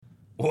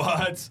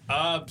What's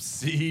up,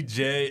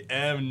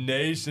 CJM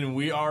Nation?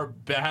 We are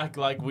back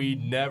like we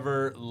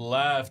never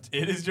left.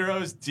 It is your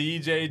host,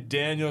 DJ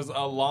Daniels,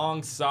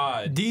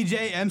 alongside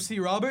DJ MC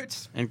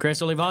Roberts and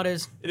Chris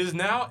Olivares. It is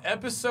now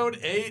episode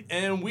 8,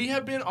 and we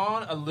have been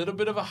on a little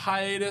bit of a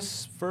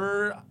hiatus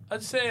for,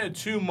 I'd say,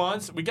 2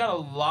 months. We got a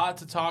lot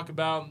to talk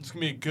about. It's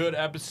going to be a good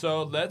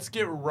episode. Let's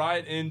get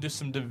right into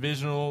some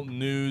divisional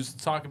news,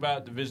 talk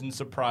about division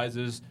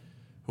surprises.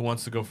 Who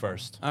wants to go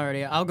first?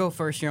 Alrighty, I'll go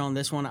first here on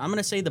this one. I'm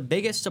gonna say the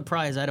biggest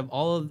surprise out of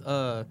all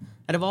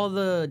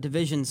the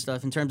division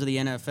stuff in terms of the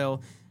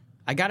NFL,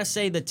 I gotta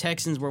say the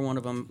Texans were one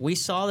of them. We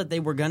saw that they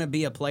were gonna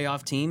be a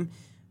playoff team,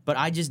 but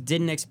I just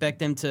didn't expect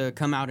them to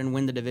come out and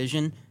win the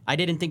division. I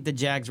didn't think the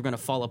Jags were gonna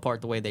fall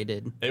apart the way they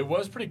did. It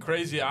was pretty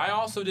crazy. I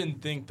also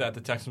didn't think that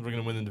the Texans were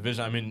gonna win the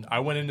division. I mean, I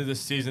went into this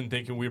season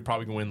thinking we were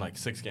probably gonna win like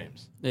 6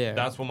 games. Yeah,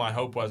 that's what my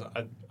hope was.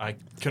 I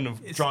couldn't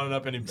have drawn it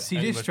up any.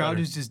 CJ Stroud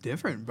is just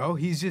different, bro.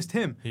 He's just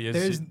him. He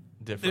is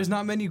different. There's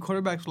not many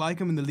quarterbacks like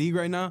him in the league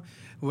right now,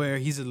 where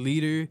he's a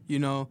leader. You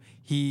know,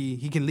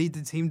 he can lead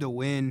the team to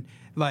win.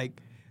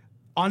 Like,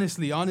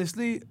 honestly,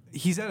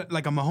 he's at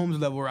like a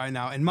Mahomes level right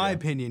now. In my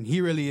opinion, he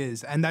really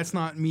is, and that's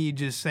not me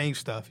just saying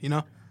stuff. You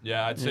know.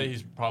 Yeah, I'd say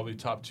he's probably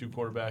top 2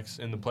 quarterbacks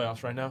in the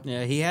playoffs right now.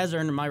 Yeah, he has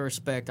earned my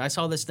respect. I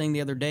saw this thing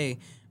the other day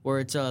where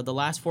it's the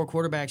last 4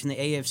 quarterbacks in the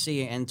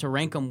AFC, and to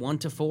rank them 1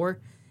 to 4,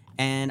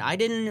 and I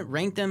didn't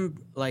rank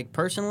them like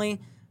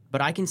personally,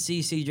 but I can see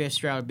CJ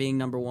Stroud being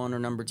number 1 or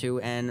number 2,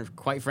 and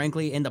quite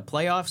frankly, in the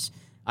playoffs,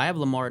 I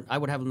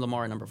would have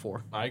Lamar at number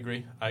 4. I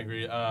agree.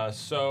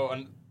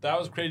 That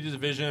was crazy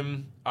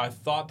division. I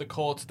thought that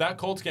Colts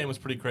game was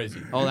pretty crazy.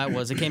 Oh, that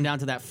was. It came down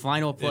to that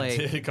final play.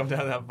 It did come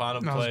down to that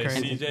final play.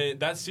 Crazy.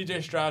 That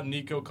CJ Stroud,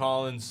 Nico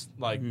Collins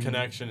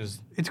connection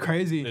is. It's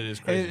crazy. It is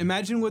crazy.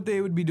 Imagine what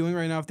they would be doing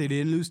right now if they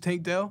didn't lose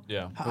Tank Dell.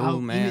 Yeah. How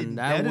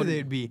better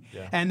they'd be.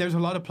 Yeah. And there's a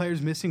lot of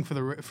players missing for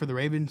the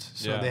Ravens,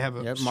 so they have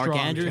a Mark strong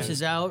Andrews chance.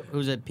 is out.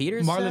 Who's it?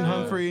 Peters. Marlon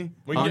Humphrey.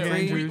 We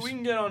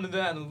can get onto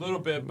that in a little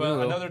bit, but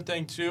another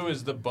thing too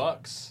is the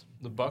Bucs.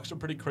 The Bucs are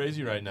pretty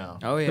crazy right now.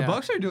 Oh yeah, the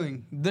Bucs are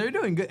doing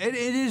good. It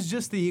is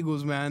just the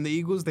Eagles, man. The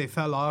Eagles, they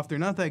fell off. They're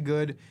not that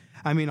good.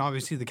 I mean,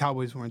 obviously the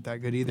Cowboys weren't that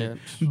good either.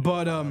 Yeah.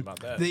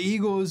 But the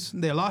Eagles,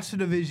 they lost the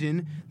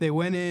division. They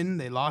went in.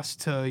 They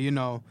lost to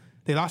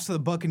the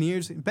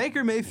Buccaneers.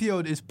 Baker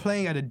Mayfield is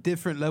playing at a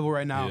different level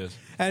right now,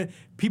 and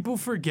people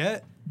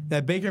forget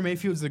that Baker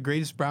Mayfield is the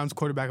greatest Browns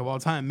quarterback of all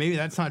time. Maybe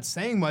that's not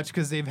saying much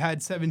because they've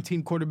had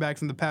 17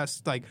 quarterbacks in the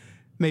past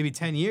maybe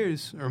 10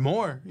 years or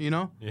more,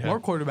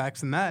 more quarterbacks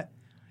than that.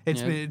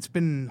 It's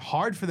been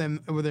hard for them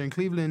over there in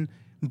Cleveland,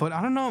 but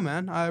I don't know,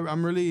 man.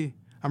 I'm really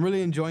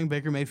enjoying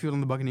Baker Mayfield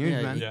and the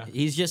Buccaneers, man. Yeah.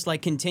 He's just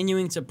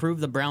continuing to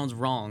prove the Browns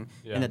wrong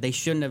and that they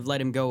shouldn't have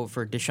let him go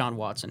for Deshaun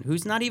Watson,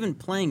 who's not even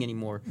playing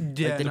anymore.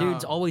 Yeah, the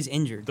dude's always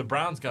injured. The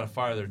Browns got to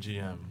fire their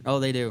GM.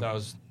 Oh, they do. That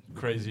was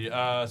crazy.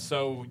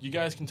 So you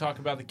guys can talk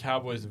about the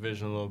Cowboys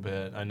division a little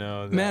bit. I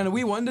know that. Man,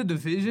 we won the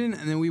division,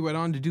 and then we went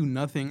on to do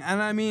nothing.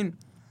 And I mean,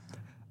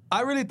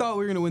 I really thought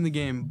we were going to win the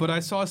game, but I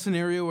saw a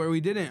scenario where we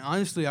didn't.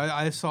 Honestly,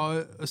 I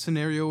saw a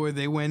scenario where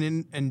they went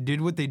in and did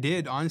what they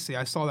did. Honestly,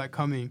 I saw that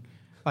coming.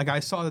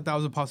 I saw that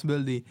was a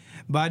possibility.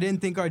 But I didn't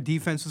think our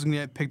defense was going to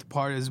get picked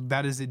apart as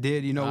bad as it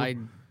did. I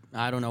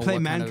don't know. Play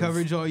man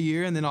coverage all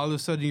year, and then all of a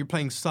sudden you're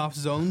playing soft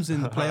zones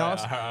in the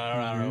playoffs. All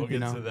right, we'll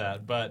get to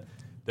that. But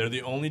they're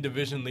the only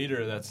division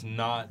leader that's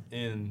not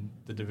in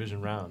the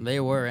division round. They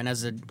were, and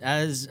as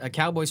a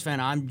Cowboys fan,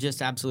 I'm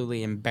just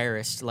absolutely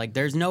embarrassed.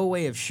 There's no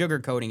way of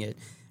sugarcoating it.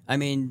 I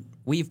mean,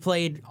 we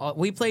played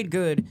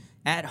good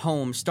at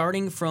home,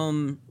 starting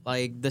from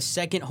the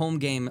second home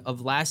game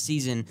of last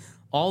season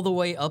all the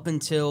way up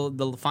until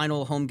the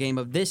final home game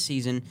of this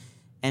season,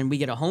 and we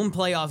get a home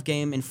playoff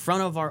game in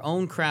front of our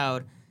own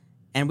crowd,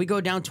 and we go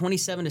down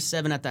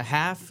 27-7 at the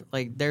half.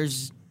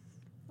 There's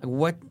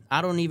what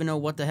I don't even know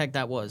what the heck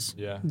that was.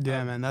 Yeah,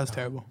 man, that was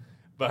terrible.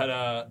 But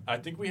I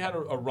think we had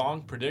a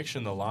wrong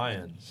prediction. The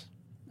Lions.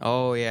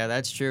 Oh yeah,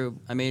 that's true.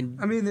 I mean,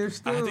 they're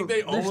still. I think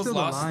they almost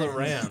lost to the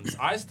Lions.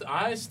 Rams.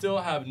 I still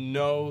have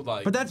no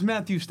But that's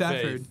Matthew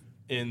Stafford faith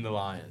in the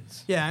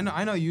Lions. Yeah,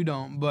 I know you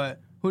don't. But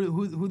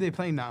who they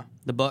playing now?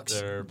 The Bucs.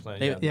 They're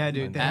playing.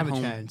 Dude, they have a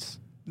chance.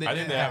 I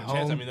think they have a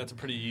chance. I mean, that's a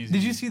pretty easy.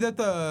 Did you see that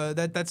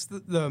that's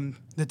the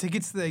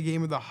tickets to the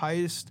game are the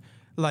highest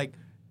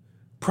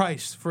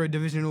price for a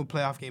divisional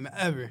playoff game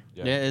ever?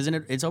 Yeah, isn't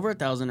it? It's over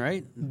 1,000,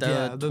 right?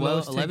 The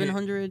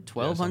 1,100,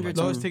 1,200.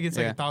 Those tickets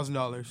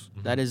 $1,000.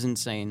 That is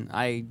insane.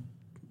 I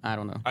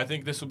don't know. I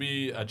think this will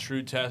be a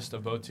true test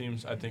of both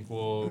teams. I think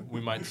we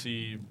might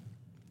see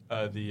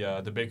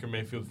the Baker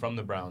Mayfield from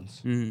the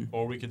Browns,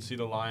 or we could see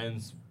the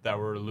Lions that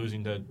were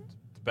losing to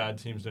bad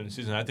teams during the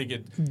season. I think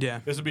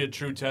this will be a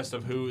true test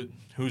of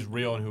who's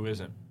real and who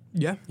isn't.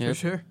 Yeah, for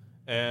sure.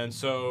 And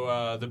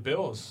so the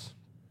Bills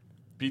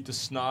beat the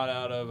snot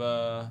out of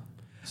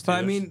Steelers. But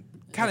I mean,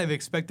 kind of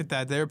expected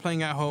that. They were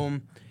playing at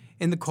home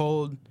in the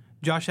cold.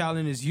 Josh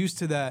Allen is used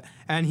to that,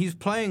 and he's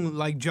playing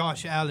like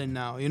Josh Allen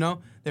now,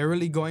 They're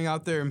really going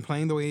out there and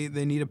playing the way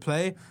they need to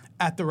play.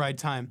 at the right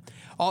time.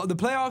 The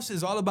playoffs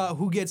is all about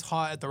who gets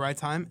hot at the right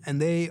time,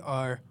 and they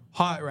are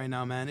hot right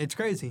now, man. It's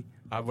crazy.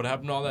 What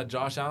happened to all that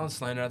Josh Allen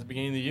slander at the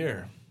beginning of the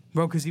year?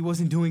 Bro, because he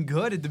wasn't doing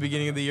good at the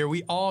beginning of the year.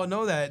 We all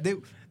know that.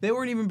 They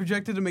weren't even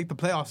projected to make the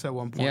playoffs at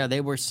one point. Yeah,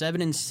 they were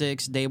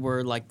 7-6. They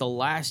were like the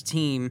last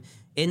team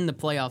in the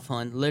playoff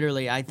hunt.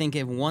 Literally, I think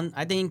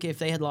if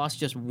they had lost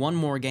just one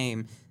more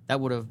game, that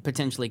would have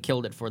potentially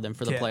killed it for them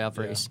for the playoff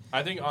race.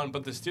 I think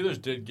but the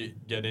Steelers did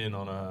get in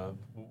on a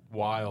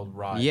wild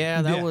ride.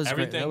 Yeah, that was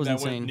everything that was that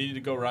insane. needed to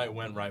go right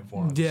went right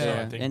for them. Yeah,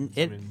 so I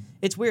think,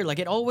 it's weird. Like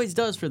it always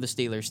does for the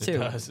Steelers too.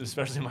 It does,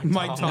 especially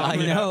Mike Tomlin.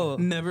 I know.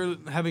 Never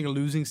having a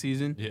losing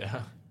season.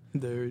 Yeah.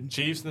 Dude.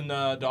 Chiefs and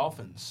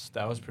Dolphins.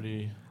 That was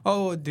pretty.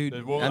 Oh,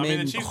 dude. Well, I mean,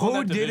 the Chiefs won who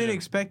that didn't division.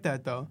 expect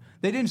that, though?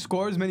 They didn't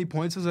score as many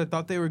points as I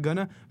thought they were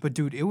gonna. But,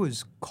 dude, it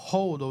was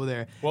cold over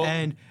there. Well,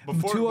 and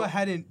Tua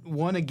hadn't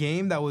won a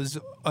game that was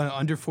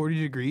under 40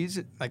 degrees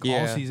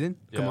all season.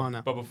 Come on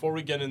now. But before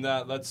we get in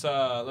that,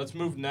 let's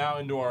move now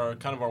into our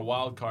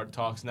wild card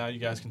talks. Now you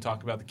guys can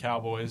talk about the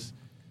Cowboys.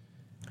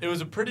 It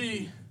was a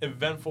pretty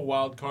eventful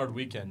wild card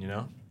weekend, you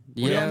know?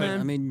 Yeah,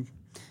 I mean...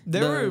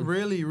 There were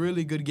really,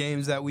 really good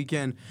games that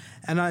weekend.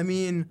 And, I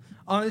mean,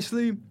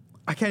 honestly,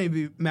 I can't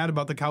even be mad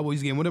about the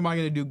Cowboys game. What am I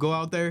going to do? Go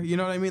out there? You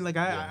know what I mean? Like,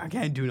 I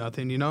can't do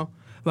nothing, you know?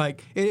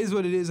 Like, it is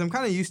what it is. I'm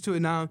kind of used to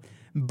it now.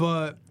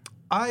 But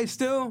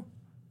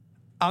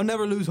I'll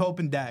never lose hope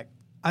in Dak.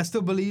 I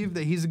still believe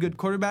that he's a good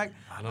quarterback.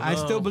 I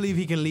still believe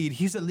he can lead.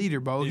 He's a leader,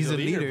 bro. He's a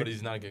leader, but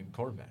he's not a good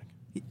quarterback.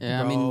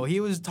 Yeah, Bro, I mean, he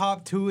was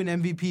top 2 in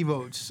MVP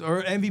votes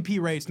or MVP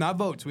rates, not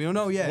votes. We don't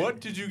know yet. What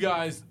did you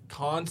guys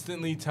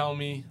constantly tell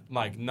me,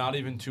 like not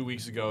even 2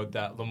 weeks ago,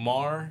 that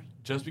Lamar,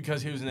 just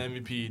because he was an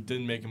MVP,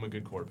 didn't make him a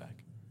good quarterback?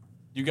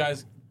 You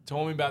guys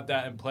told me about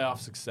that in playoff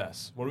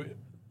success. Who are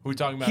we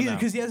talking about now?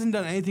 Because he hasn't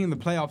done anything in the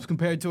playoffs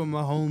compared to a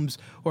Mahomes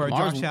or a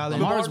Josh Allen.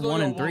 Lamar's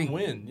Lamar's 1-3.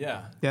 Win,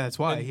 yeah. Yeah, that's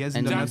why. He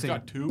hasn't done Dak's nothing.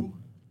 got 2?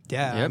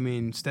 Yeah, Yep. I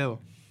mean,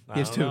 still. He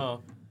has I 2. don't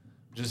know.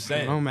 Just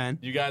saying. Oh, man.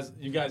 You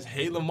guys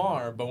hate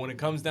Lamar, but when it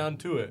comes down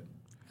to it.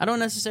 I don't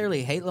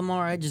necessarily hate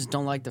Lamar. I just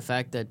don't like the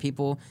fact that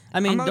people... I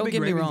mean, I'm not a don't big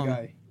get me Ravens wrong.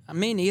 guy.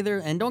 Me neither.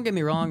 And don't get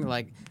me wrong.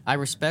 Like, I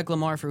respect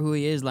Lamar for who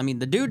he is. I mean,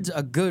 the dude's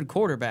a good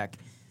quarterback.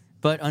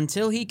 But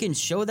until he can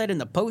show that in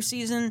the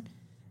postseason,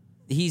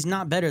 he's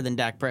not better than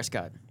Dak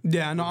Prescott.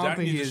 Yeah, no, I don't Dak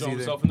think he needs is to show either.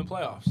 himself in the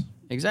playoffs.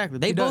 Exactly.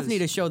 They He both does. need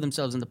to show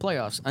themselves in the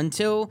playoffs.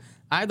 Until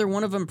either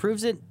one of them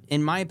proves it,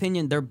 in my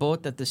opinion, they're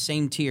both at the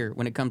same tier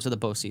when it comes to the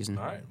postseason.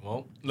 All right,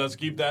 well, let's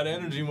keep that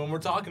energy when we're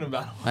talking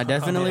about it. I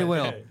definitely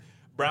will.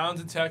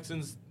 Browns and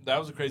Texans, that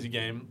was a crazy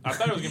game. I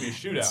thought it was going to be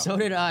a shootout. So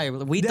did I.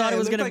 We Yeah, thought it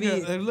was going to like be...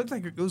 it looked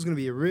like it was going to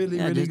be a really,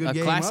 really just good a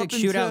game. classic up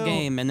shootout until-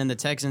 game, and then the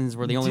Texans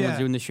were the only ones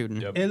doing the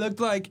shooting. Yep. It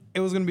looked like it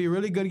was going to be a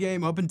really good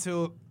game up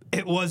until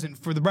it wasn't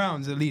for the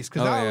Browns, at least.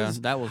 Because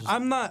that was...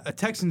 I'm not a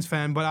Texans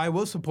fan, but I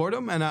will support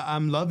him, and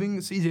I'm loving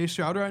CJ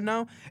Stroud right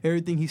now.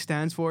 Everything he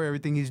stands for,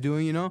 everything he's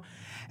doing, you know.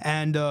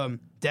 And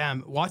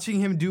damn,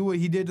 watching him do what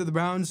he did to the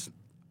Browns,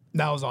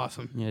 that was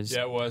awesome. Yeah,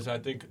 it was. I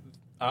think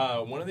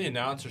one of the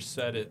announcers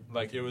said it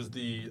like it was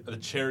the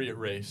chariot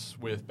race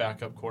with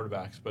backup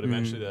quarterbacks, but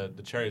eventually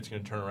the chariot's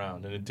going to turn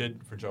around, and it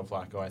did for Joe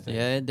Flacco, I think.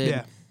 Yeah, it did.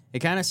 Yeah. It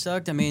kind of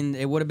sucked. I mean,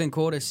 it would have been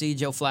cool to see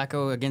Joe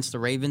Flacco against the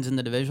Ravens in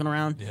the divisional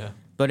round. Yeah.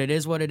 But it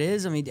is what it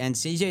is. I mean, and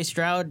CJ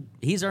Stroud,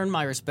 he's earned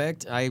my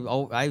respect.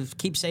 I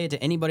keep saying it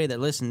to anybody that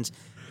listens.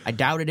 I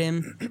doubted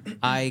him.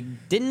 I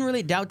didn't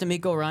really doubt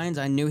D'Amico Ryans.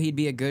 I knew he'd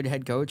be a good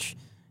head coach.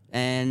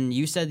 And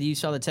you said that you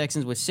saw the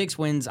Texans with 6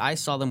 wins. I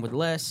saw them with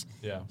less.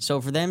 Yeah. So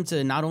for them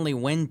to not only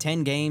win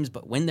 10 games,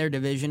 but win their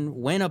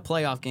division, win a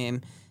playoff game,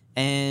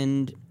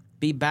 and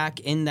be back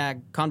in that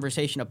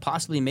conversation of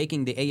possibly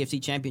making the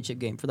AFC Championship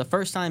game for the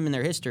first time in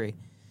their history.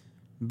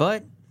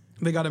 But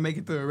They got to make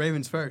it through the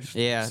Ravens first.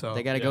 yeah, So,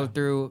 they got to go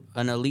through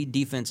an elite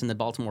defense in the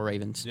Baltimore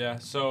Ravens. Yeah,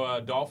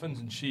 so Dolphins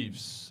and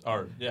Chiefs.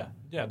 Dolphins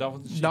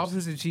and Chiefs.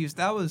 Dolphins and Chiefs.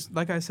 That was,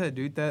 like I said,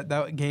 dude,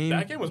 that game.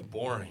 That game was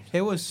boring.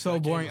 It was so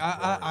That game boring. was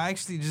boring. I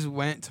actually just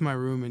went to my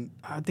room and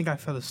I think I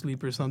fell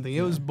asleep or something.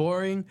 It was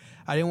boring.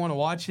 I didn't want to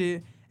watch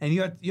it, and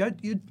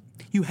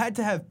you had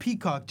to have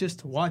Peacock just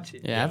to watch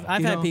it. Yeah, I've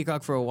You had know?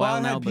 Peacock for a Well, while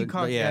I've had now,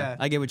 Peacock, but yeah, yeah.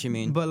 I get what you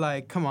mean. But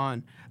like, come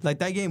on, like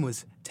that game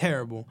was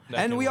terrible, That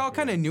and game we was all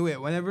kind of knew it.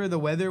 Whenever the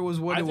weather was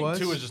what I it think was,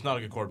 Tua is just not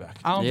a good quarterback.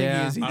 I don't Yeah.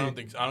 think he is either.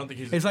 I don't think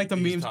he's. It's like the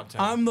he's memes. top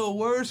 10. I'm the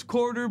worst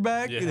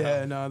quarterback.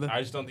 Yeah. No. I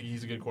just don't think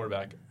he's a good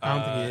quarterback. I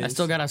don't think he I is.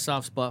 still got a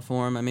soft spot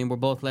for him. I mean, we're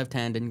both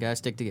left-handed and guys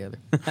stick together.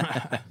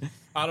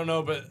 I don't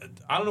know, but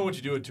I don't know what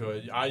you do with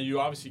Tua. You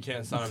obviously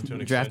can't sign him to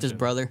an Draft his extension.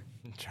 brother.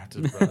 Draft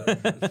his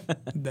brother.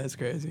 That's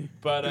crazy.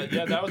 But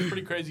yeah, that was a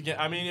pretty crazy game.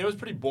 I mean, it was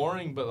pretty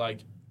boring, but like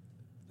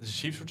the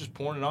Chiefs were just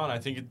pouring it on. I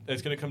think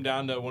it's going to come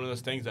down to one of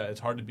those things that it's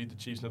hard to beat the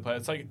Chiefs in the playoffs.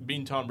 It's like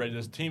beating Tom Brady.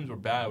 Those teams were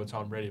bad with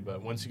Tom Brady,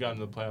 but once he got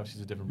into the playoffs, he's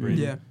a different breed.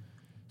 Yeah.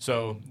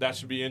 So that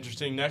should be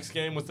interesting. Next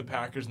game with the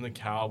Packers and the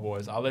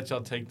Cowboys. I'll let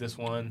y'all take this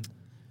one.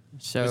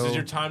 So This is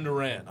your time to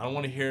rant. I don't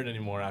want to hear it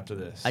anymore after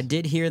this. I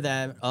did hear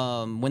that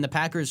when the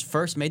Packers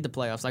first made the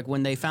playoffs, like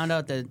when they found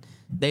out that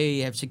they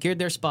have secured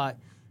their spot,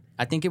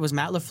 I think it was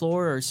Matt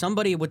LaFleur or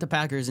somebody with the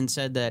Packers and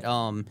said that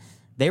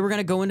they were going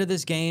to go into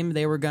this game.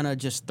 They were going to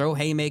just throw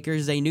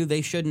haymakers. They knew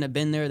they shouldn't have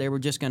been there. They were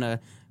just going to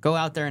go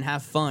out there and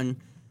have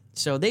fun.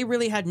 So they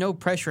really had no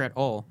pressure at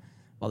all.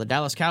 Well, the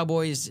Dallas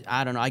Cowboys,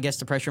 I don't know. I guess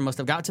the pressure must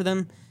have got to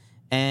them.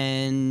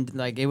 And,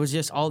 like, it was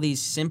just all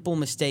these simple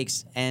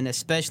mistakes. And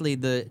especially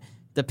the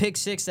pick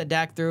six that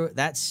Dak threw,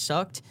 that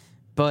sucked.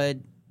 But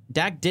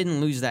Dak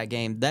didn't lose that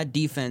game. That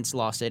defense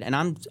lost it. And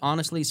I'm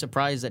honestly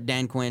surprised that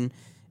Dan Quinn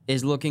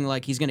is looking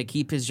like he's going to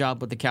keep his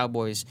job with the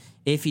Cowboys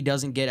if he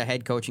doesn't get a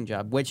head coaching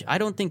job, which I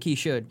don't think he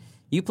should.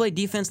 You play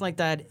defense like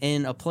that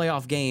in a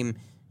playoff game,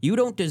 you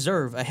don't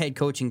deserve a head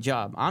coaching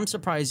job. I'm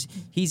surprised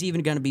he's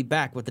even going to be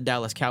back with the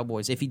Dallas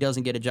Cowboys if he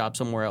doesn't get a job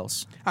somewhere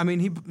else. I mean,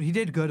 he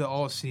did good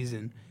all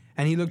season,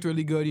 and he looked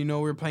really good. You know,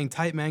 we were playing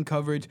tight man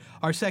coverage.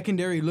 Our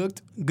secondary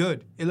looked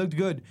good. It looked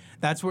good.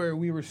 That's where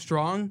we were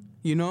strong,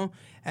 you know,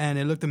 and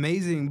it looked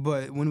amazing.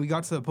 But when we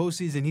got to the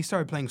postseason, he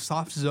started playing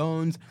soft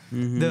zones.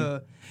 Mm-hmm.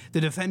 The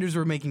defenders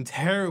were making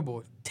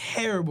terrible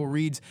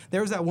reads.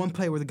 There was that one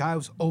play where the guy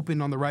was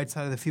open on the right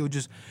side of the field.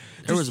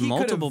 There was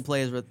multiple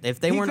plays where if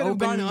they weren't open, he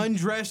could have gone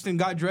undressed and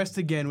got dressed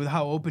again with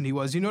how open he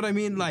was. You know what I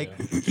mean? Like,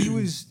 he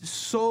was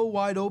so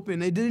wide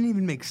open. It didn't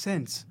even make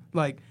sense.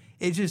 Like,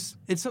 it's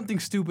something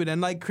stupid.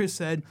 And like Chris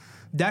said,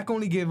 Dak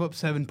only gave up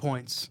 7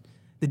 points.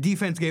 The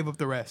defense gave up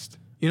the rest.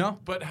 You know?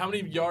 But how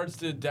many yards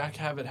did Dak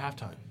have at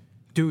halftime?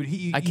 Dude,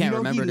 I can't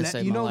remember to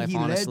save my life,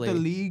 honestly. He led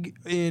the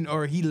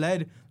league he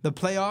led the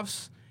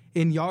playoffs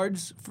in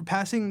yards for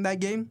passing that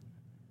game.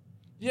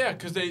 Yeah,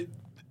 because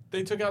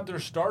they took out their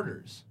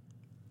starters.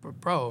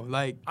 Bro,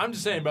 like, I'm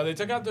just saying, bro. They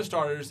took out their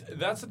starters.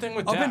 That's the thing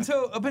with Dak. Up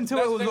until That's it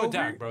was the thing over. with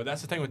Dak, bro.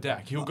 That's the thing with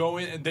Dak. He'll go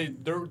in and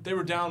they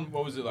were down.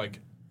 What was it like?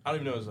 I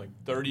don't even know. It was like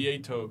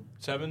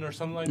 38-7 or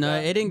something like that. No,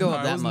 it didn't go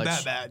up that much. It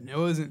wasn't that bad. It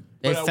wasn't.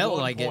 It felt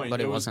like it, but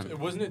it wasn't.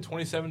 Wasn't it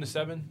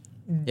 27-7?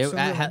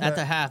 At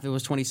the half, it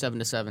was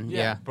 27-7.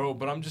 Yeah, bro.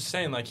 But I'm just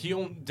saying, like,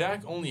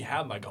 Dak only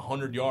had like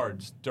 100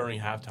 yards during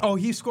halftime. Oh,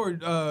 he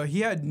scored. He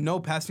had no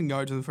passing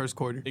yards in the first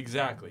quarter.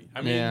 Exactly.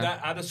 I mean,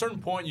 that, at a certain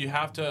point, you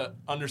have to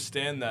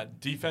understand that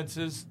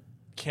defenses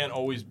can't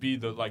always be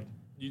the like.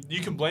 You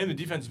can blame the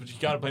defense, but you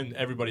got to blame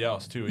everybody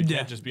else too. It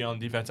can't just be on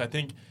defense. I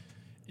think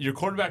your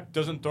quarterback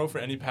doesn't throw for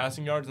any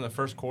passing yards in the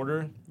first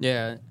quarter.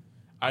 Yeah.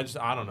 I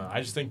don't know.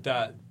 I just think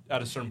that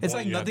at a certain point, it's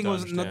like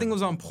nothing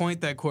was on point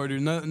that quarter.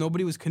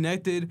 Nobody was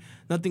connected.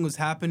 Nothing was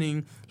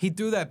happening. He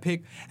threw that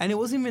pick, and it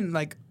wasn't even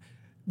like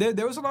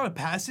there was a lot of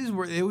passes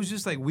where it was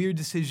just like weird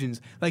decisions.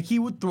 Like, he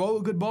would throw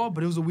a good ball,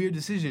 but it was a weird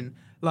decision.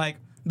 Like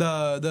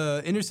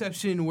the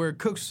interception where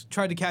Cooks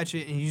tried to catch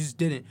it and he just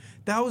didn't.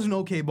 That was an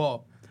okay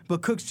ball,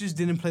 but Cooks just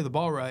didn't play the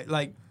ball right.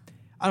 Like,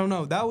 I don't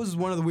know. That was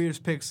one of the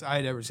weirdest picks I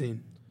had ever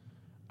seen.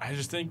 I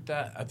just think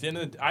that at the end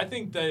of I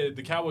think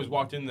the Cowboys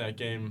walked into that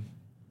game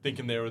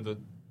thinking they were the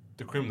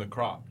cream of the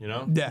crop, you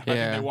know? Yeah. I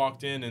think they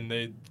walked in and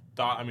they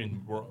thought, I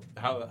mean,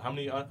 how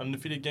many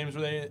undefeated games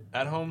were they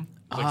at home?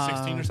 Like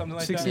 16 or something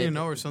like 16 that?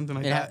 16-0 or something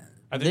like that.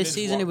 This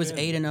season it was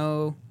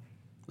 8-0.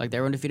 Like,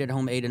 they were undefeated at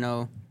home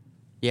 8-0.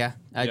 Yeah,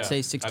 I'd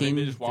say 16. I think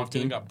they just walked 15.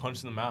 in and got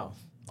punched in the mouth,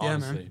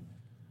 honestly. Yeah, man.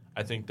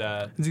 I think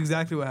that... That's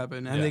exactly what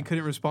happened, and they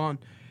couldn't respond.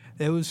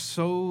 It was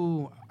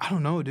so... I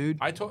don't know, dude.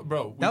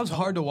 That was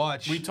hard to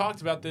watch. We talked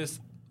about this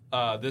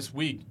this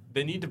week.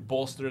 They need to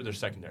bolster their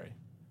secondary.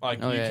 Like,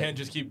 you can't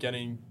just keep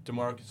getting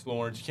DeMarcus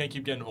Lawrence. You can't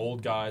keep getting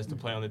old guys to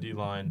play on the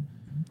D-line.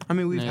 I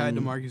mean, we've had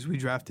DeMarcus. We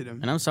drafted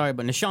him. And I'm sorry,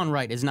 but N'Shawn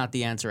Wright is not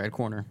the answer at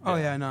corner. Oh,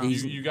 yeah, no.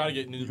 You got to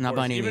get new not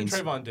by any Even means.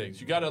 Trayvon Diggs.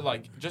 You got to,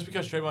 like, just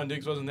because Trayvon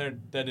Diggs wasn't there,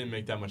 that didn't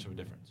make that much of a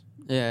difference.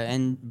 Yeah,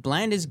 and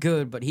Bland is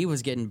good, but he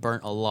was getting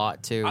burnt a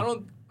lot, too. I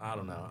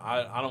don't know.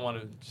 I don't want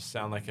to just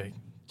sound like a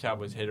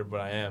Cowboys hater,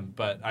 but I am.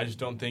 But I just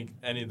don't think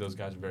any of those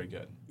guys are very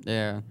good.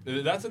 Yeah.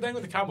 That's the thing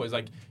with the Cowboys.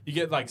 Like, you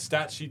get, like,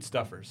 stat sheet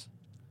stuffers.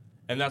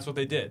 And that's what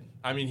they did.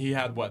 I mean, he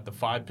had, the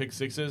 5 pick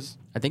sixes?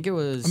 I think it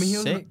was he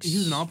 6. He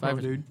was an all-pro,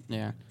 dude.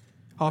 Yeah.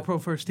 All-pro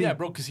first team. Yeah,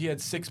 bro, because he had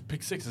 6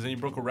 pick sixes and he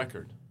broke a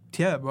record.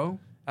 Yeah, bro.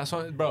 That's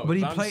what, bro. But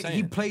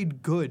he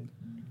played good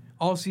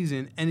all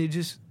season, and it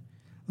just...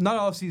 Not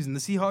all season. The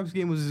Seahawks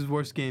game was his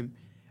worst game.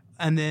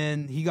 And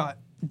then he got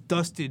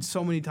dusted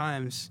so many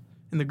times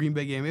in the Green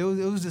Bay game. It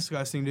was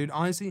disgusting, dude.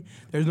 Honestly,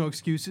 there's no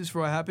excuses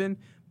for what happened,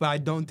 but I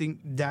don't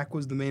think Dak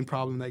was the main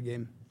problem in that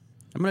game.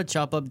 I'm going to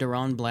chop up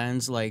Deron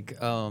Bland's,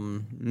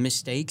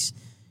 mistakes.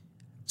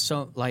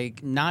 So,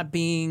 not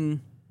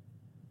being...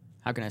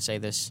 How can I say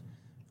this?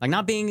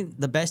 Not being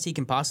the best he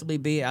can possibly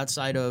be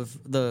outside of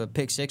the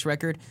pick 6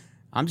 record.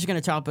 I'm just going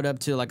to chop it up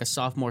to, a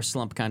sophomore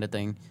slump kind of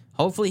thing.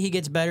 Hopefully he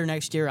gets better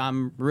next year.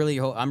 I'm really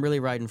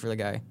riding for the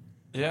guy.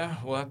 Yeah,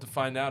 we'll have to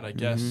find out, I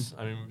guess. Mm-hmm.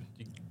 I mean,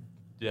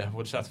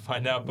 we'll just have to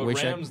find out. But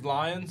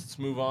Rams-Lions, let's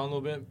move on a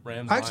little bit.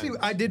 Actually,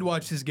 I did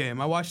watch this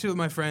game. I watched it with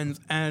my friends,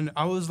 and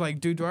I was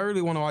like, dude, do I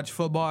really want to watch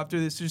football after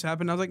this just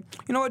happened? I was like,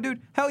 you know what, dude?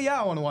 Hell yeah,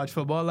 I want to watch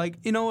football. Like,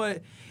 you know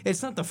what?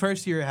 It's not the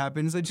first year it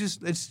happens. Let's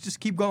just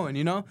keep going,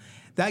 you know?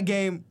 That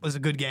game was a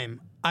good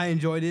game. I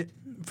enjoyed it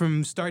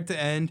from start to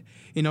end.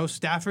 You know,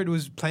 Stafford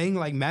was playing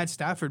like Matt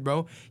Stafford,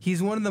 bro.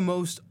 He's one of the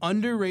most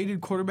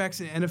underrated quarterbacks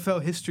in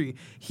NFL history.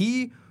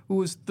 He who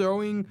was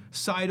throwing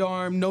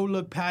sidearm,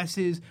 no-look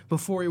passes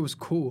before it was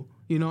cool.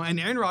 You know, and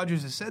Aaron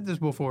Rodgers has said this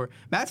before.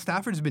 Matt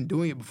Stafford's been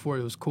doing it before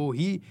it was cool.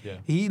 He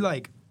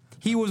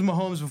was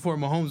Mahomes before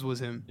Mahomes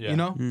was him. Yeah. You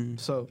know? Mm-hmm.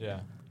 So.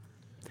 Yeah.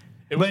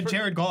 But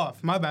Jared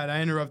Goff, my bad,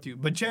 I interrupt you.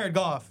 But Jared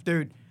Goff,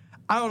 dude,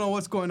 I don't know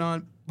what's going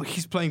on, but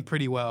he's playing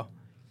pretty well.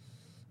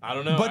 I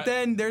don't know. But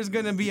then there's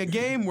going to be a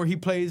game where he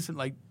plays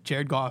like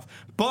Jared Goff.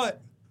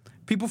 But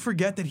people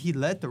forget that he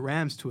led the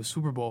Rams to a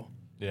Super Bowl.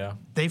 Yeah.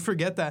 They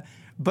forget that.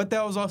 But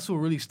that was also a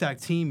really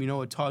stacked team, you know,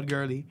 with Todd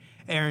Gurley,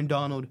 Aaron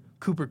Donald,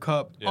 Cooper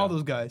Kupp, all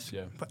those guys.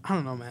 Yeah. But I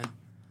don't know, man.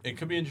 It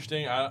could be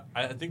interesting. I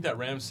think that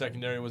Rams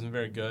secondary wasn't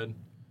very good.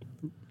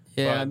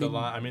 Yeah, but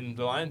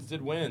the Lions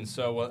did win.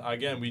 So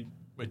again, we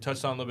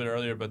touched on it a little bit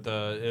earlier, but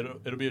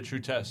it'll be a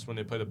true test when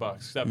they play the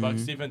Bucs. That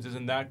Bucs defense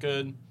isn't that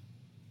good.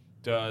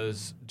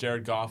 Does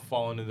Jared Goff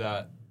fall into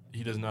that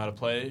he doesn't know how to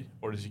play,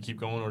 or does he keep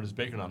going, or does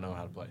Baker not know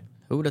how to play?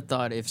 Who would have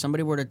thought if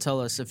somebody were to tell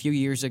us a few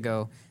years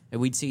ago that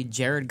we'd see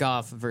Jared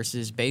Goff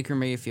versus Baker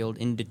Mayfield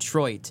in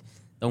Detroit,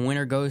 the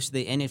winner goes to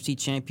the NFC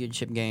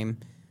Championship game.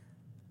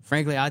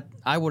 Frankly,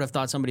 I would have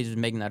thought somebody was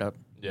making that up.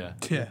 Yeah.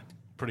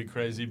 Pretty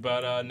crazy.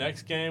 But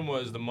next game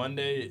was the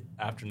Monday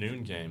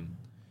afternoon game.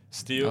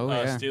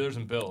 Steelers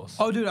and Bills.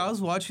 Oh, dude, I was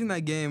watching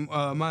that game.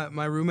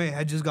 My roommate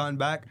had just gotten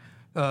back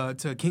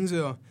to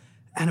Kingsville,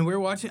 and I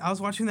was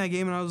watching that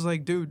game, and I was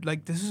like, dude,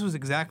 like, this was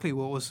exactly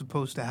what was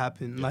supposed to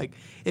happen. Yeah. Like,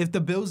 if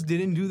the Bills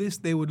didn't do this,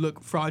 they would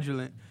look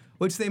fraudulent,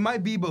 which they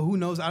might be, but who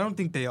knows? I don't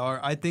think they are.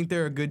 I think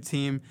they're a good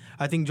team.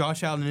 I think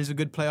Josh Allen is a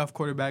good playoff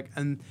quarterback,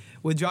 and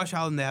with Josh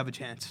Allen, they have a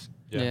chance.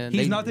 Yeah.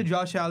 He's not the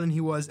Josh Allen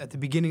he was at the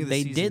beginning of the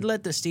season. They did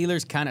let the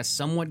Steelers kind of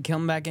somewhat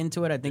come back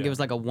into it. I think it was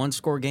like a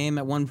one-score game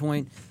at one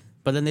point.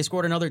 But then they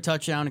scored another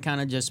touchdown and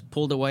kind of just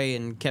pulled away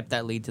and kept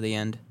that lead to the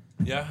end.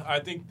 Yeah, I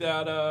think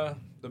that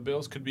the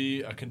Bills could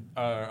be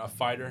a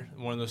fighter,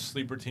 one of those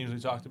sleeper teams we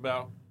talked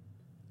about.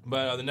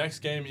 But the next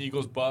game,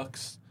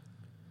 Eagles-Bucks.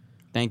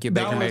 Thank you,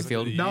 Baker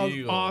Mayfield. That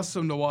was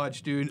awesome to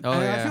watch, dude.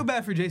 I feel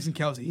bad for Jason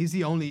Kelce. He's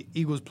the only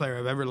Eagles player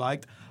I've ever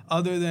liked,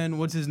 other than,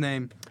 what's his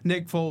name?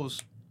 Nick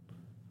Foles.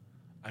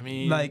 I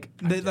mean,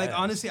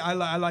 honestly,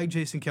 I like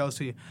Jason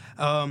Kelce.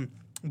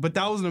 But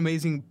that was an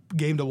amazing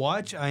game to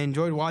watch. I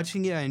enjoyed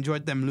watching it. I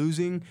enjoyed them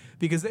losing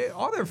because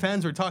all their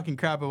fans were talking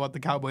crap about the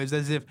Cowboys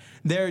as if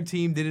their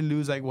team didn't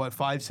lose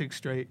 5-6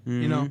 straight.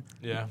 You know?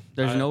 Yeah.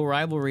 There's no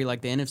rivalry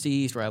like the NFC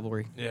East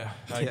rivalry. Yeah,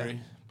 I agree.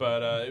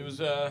 But it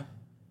was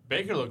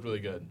Baker looked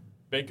really good.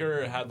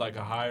 Baker had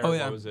a higher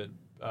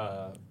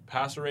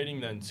passer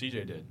rating than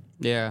CJ did.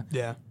 Yeah.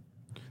 Yeah.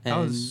 That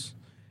was,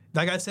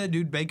 like I said,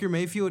 dude, Baker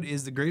Mayfield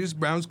is the greatest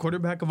Browns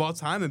quarterback of all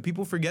time, and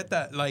people forget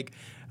that.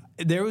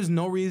 There was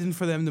no reason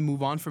for them to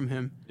move on from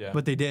him,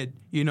 but they did,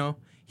 you know?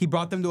 He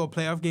brought them to a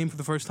playoff game for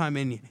the first time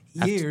in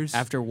years.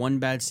 After one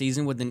bad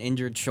season with an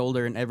injured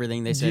shoulder and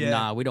everything, they said,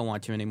 nah, we don't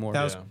want you anymore.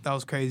 That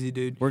was crazy,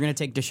 dude. We're going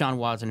to take Deshaun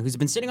Watson, who's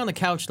been sitting on the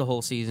couch the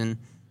whole season,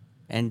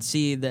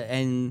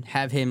 and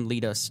have him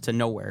lead us to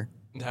nowhere.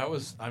 That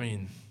was,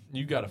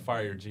 you got to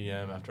fire your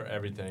GM after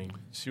everything.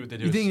 See what they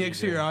do. You think Nick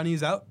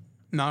Sirianni's out?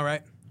 No,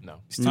 right? No.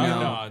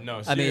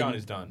 No.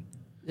 Sirianni's done.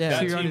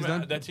 Yeah, Sirianni's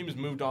done. That team has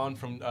moved on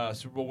from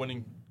Super Bowl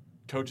winning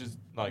coaches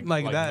like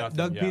that. Nothing.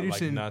 Doug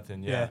Peterson.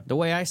 Nothing. Yeah. The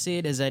way I see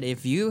it is that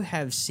if you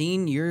have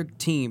seen your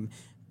team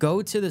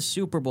go to the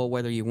Super Bowl,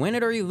 whether you win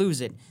it or you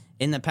lose it,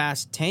 in the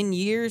past 10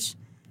 years,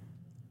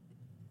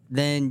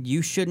 then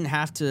you shouldn't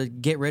have to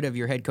get rid of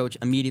your head coach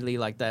immediately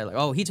like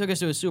that. He took us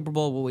to a Super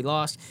Bowl, but we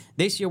lost.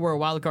 This year we're a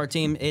wild card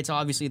team. It's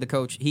obviously the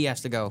coach. He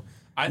has to go.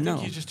 I think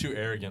he's just too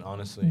arrogant,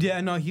 honestly.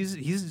 Yeah, no,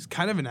 he's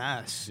kind of an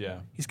ass. Yeah.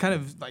 He's kind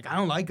of I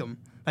don't like him.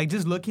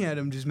 Just looking at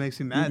him just makes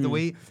me mad. The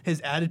way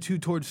his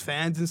attitude towards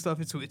fans and stuff,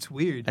 it's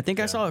weird. I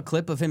think I saw a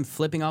clip of him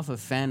flipping off a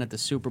fan at the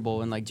Super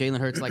Bowl, and Jalen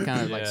Hurts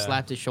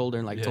slapped his shoulder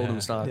and told him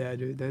to stop. Yeah,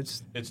 dude,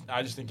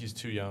 I just think he's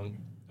too young.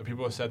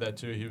 People have said that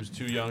too. He was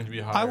too young to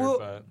be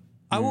hired.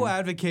 I will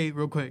advocate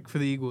real quick for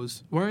the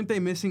Eagles. Weren't they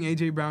missing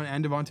A.J. Brown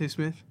and Devontae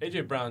Smith?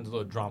 A.J. Brown's a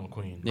little drama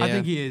queen. Yeah. I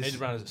think he is. A.J.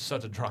 Brown is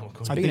such a drama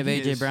queen. Speaking of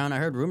A.J. Brown, I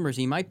heard rumors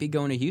he might be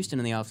going to Houston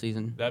in the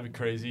offseason. That'd be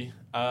crazy.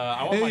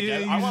 I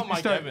want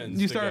Mike Evans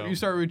You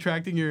start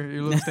retracting your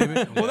little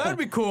statement. Well, that'd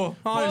be cool,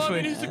 honestly.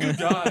 Well, he's a good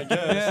guy, I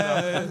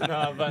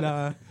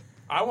guess.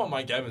 I want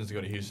Mike Evans to go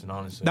to Houston,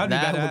 honestly.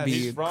 That would be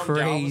he's from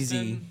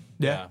crazy.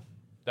 Galveston.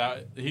 Yeah.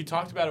 He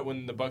talked about it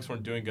when the Bucs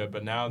weren't doing good,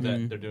 but now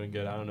that they're doing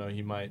good, I don't know,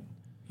 he might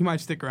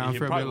stick around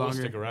for a bit longer. He probably will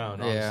stick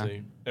around,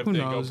 honestly. If Who they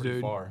knows, go pretty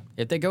dude? far.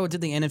 If they go to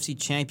the NFC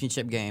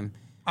Championship game,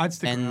 I'd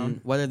stick around.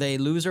 And whether they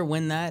lose or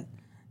win that,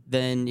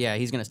 then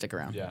he's going to stick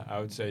around. Yeah, I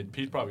would say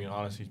he's probably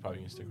going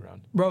to stick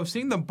around. Bro,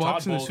 seeing the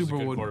Bucs in the Super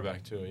Bowl. Bowl.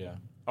 Quarterback too, yeah.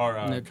 Or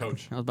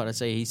coach. I was about to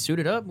say he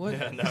suited up. What?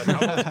 Yeah, no,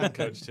 that was a good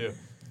coach too.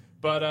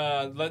 But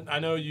I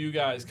know you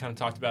guys kind of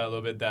talked about it a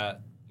little bit.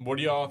 What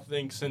do y'all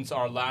think since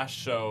our last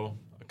show?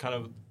 Kind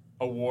of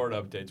award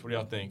updates. What do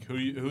y'all think?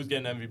 Who's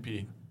getting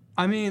MVP?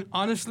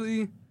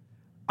 Honestly,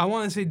 I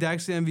want to say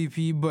Dak's the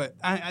MVP, but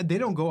they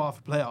don't go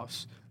off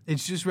playoffs.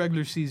 It's just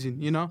regular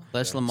season, you know?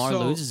 Unless Lamar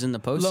loses in the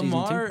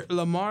postseason,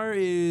 Lamar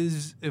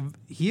is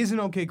an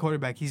okay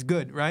quarterback. He's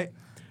good, right?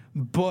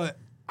 But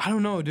I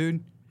don't know,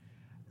 dude.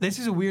 This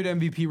is a weird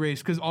MVP race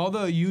because all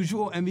the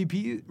usual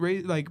MVP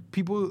race,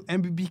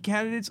 MVP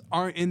candidates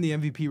aren't in the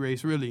MVP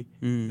race, really.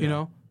 You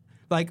know?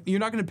 Like, you're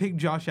not going to pick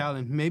Josh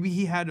Allen. Maybe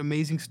he had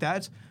amazing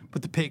stats,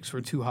 but the picks were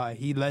too high.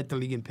 He led the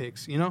league in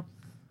picks, you know?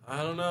 I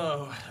don't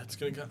know.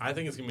 I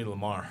think it's going to be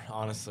Lamar,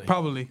 honestly.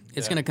 Probably.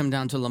 It's going to come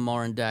down to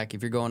Lamar and Dak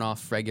if you're going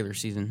off regular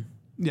season.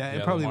 Yeah,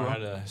 it probably Lamar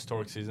will. had a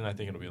historic season. I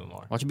think it'll be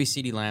Lamar. Watch it be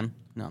CeeDee Lamb.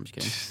 No, I'm just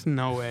kidding.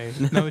 No way.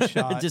 No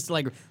shot. Just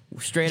like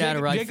straight out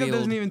of right Jacob field.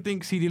 doesn't even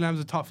think CeeDee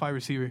Lamb's a top 5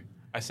 receiver.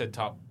 I said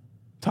top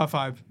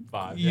 5.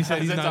 You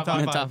said he's not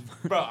top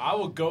 5. Bro, I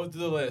will go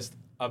through the list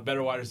of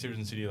better wide receivers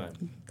than CeeDee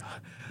Lamb.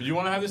 You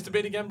want to have this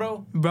debate again,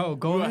 bro? Bro,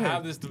 go ahead.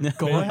 Have this debate.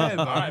 Go ahead,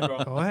 bro. All right,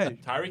 bro. Go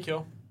ahead. Tyreek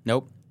Hill.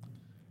 Nope.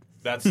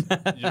 That's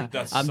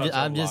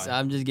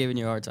I'm just giving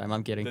you a hard time.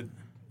 I'm kidding.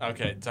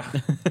 Okay.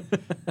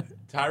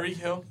 Tyreek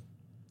Hill.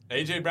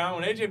 AJ Brown.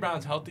 When AJ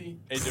Brown's healthy,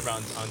 AJ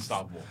Brown's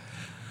unstoppable.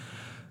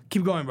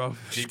 Keep going, bro.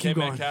 Just keep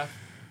going. Metcalf.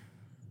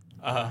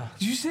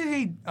 Did you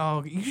say?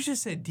 Oh, you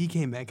just said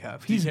DK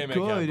Metcalf. He's DK good.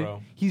 Metcalf,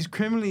 bro. He's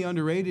criminally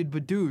underrated,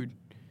 but dude,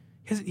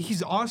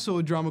 he's also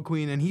a drama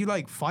queen, and he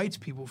like fights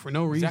people for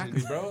no reason.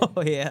 Exactly, bro.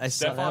 Oh yeah, I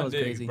saw that. Stephon Was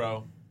Diggs, crazy,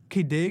 bro.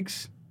 Okay,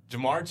 Diggs,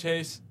 Jamar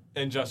Chase,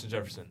 and Justin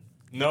Jefferson.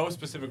 No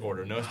specific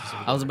order.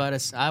 I was about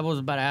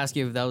to ask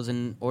you if that was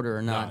in order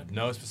or not.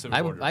 No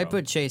specific order. I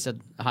put Chase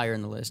higher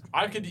in the list.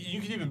 You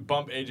could even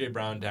bump AJ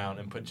Brown down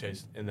and put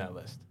Chase in that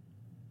list.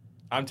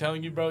 I'm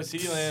telling you, bro,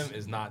 CeeDee Lamb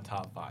is not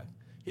top 5.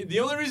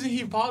 The only reason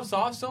he pops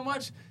off so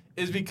much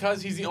is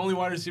because he's the only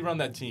wide receiver on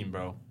that team,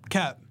 bro.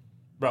 Cap.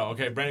 Bro,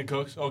 okay, Brandon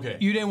Cooks, okay.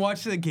 You didn't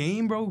watch the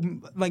game, bro?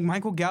 Like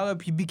Michael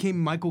Gallup, he became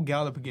Michael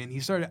Gallup again. He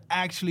started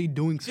actually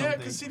doing something. Yeah,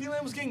 because CeeDee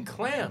Lamb was getting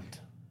clammed.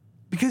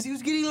 Because he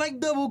was getting like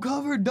double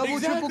covered,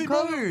 triple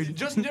covered.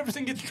 Justin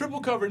Jefferson gets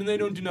triple covered and they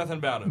don't do nothing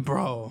about him.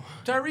 Bro.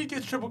 Tyreek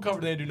gets triple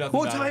covered and they do nothing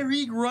about him.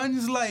 Tyreek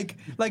runs like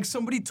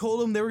somebody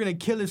told him they were going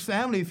to kill his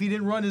family if he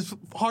didn't run as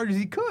hard as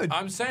he could.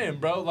 I'm saying,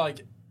 bro,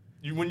 like,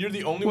 when you're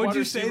the only wide wide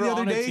receiver on a team.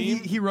 What'd you say the other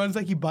day? He runs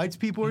like he bites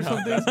people or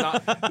something? That's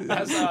not.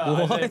 That's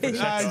Isaiah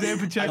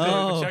Pacheco.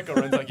 Isaiah Pacheco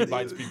runs like he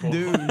bites people.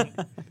 Dude.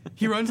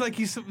 He runs like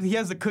he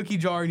has a cookie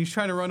jar and he's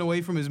trying to run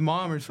away from his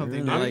mom or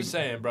something. I'm just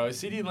saying, bro,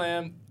 CeeDee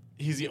Lamb,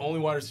 he's the only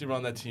wide receiver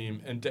on that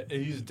team, and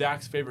he's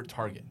Dak's favorite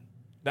target.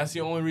 That's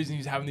the only reason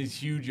he's having these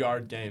huge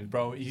yard games,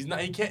 bro. He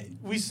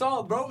can't. We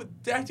saw, bro.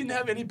 Dak didn't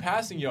have any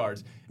passing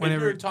yards.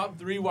 If you're a top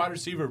 3 wide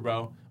receiver,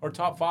 bro, or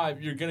top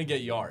 5, you're gonna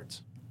get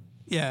yards.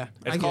 Yeah,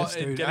 it's I called guess,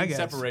 dude. getting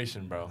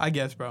separation, bro. I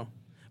guess, bro.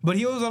 But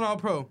he was an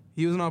All-Pro.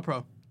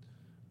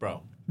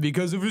 Bro.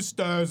 Because of his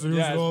stats,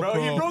 bro.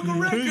 He broke a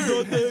record. He's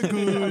not that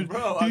good.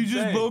 Bro, he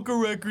just broke a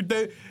record.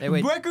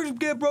 Records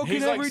get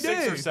broken every day.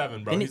 He's like 6 or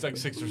 7, bro. He's like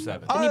 6 or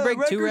 7. Didn't he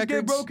break 2 records?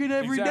 Get broken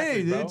every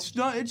day.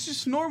 Bro. It's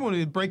just normal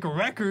to break a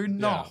record.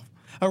 No. Yeah.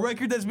 A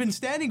record that's been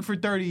standing for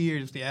 30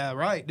 years. Yeah,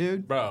 right,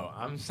 dude. Bro,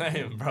 I'm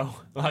saying, bro.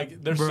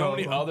 Like, there's so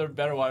many other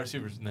better wide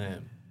receivers than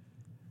him.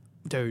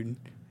 Dude.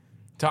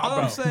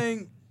 All I'm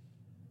saying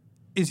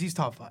is he's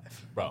top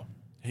 5. Bro,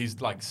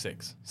 he's like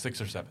 6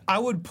 or 7. I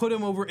would put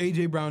him over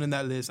A.J. Brown in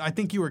that list. I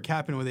think you were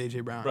capping with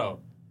A.J. Brown. Bro,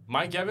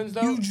 Mike Evans,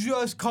 though?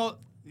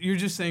 You're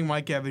just saying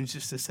Mike Evans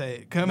just to say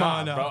it. Come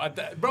on, bro.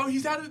 Bro,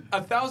 he's had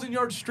a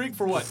 1,000-yard streak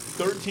for what,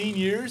 13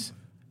 years?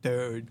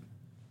 Dude,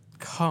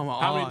 come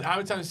on. How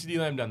many times has CeeDee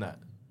Lamb done that?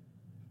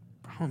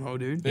 I don't know,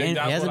 dude. He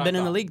hasn't been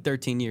in the league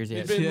 13 years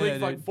yet. He's been in the league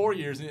for like 4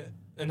 years.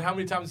 And how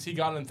many times has he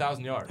gotten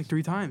 1,000 yards? Like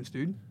 3 times,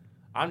 dude.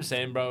 I'm just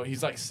saying, bro,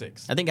 he's like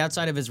 6. I think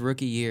outside of his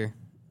rookie year,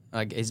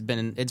 like it's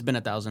been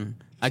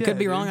 1,000. I could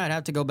be wrong. I'd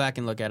have to go back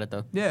and look at it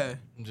though. Yeah.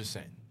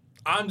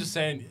 I'm just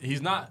saying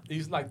he's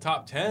like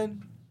top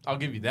 10. I'll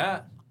give you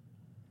that.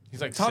 He's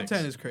like top 6.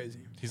 10 is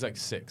crazy. He's like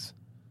 6.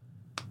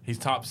 He's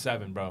top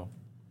 7, bro.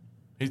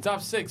 He's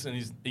top 6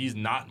 and he's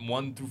not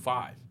 1 through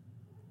 5.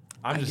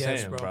 I'm just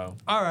saying, bro.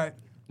 All right.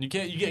 You're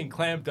getting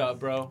clamped up,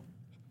 bro.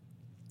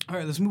 All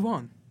right, let's move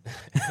on.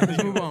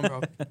 Let's move on,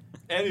 bro.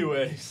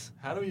 Anyways,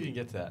 how do we even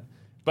get to that?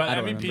 But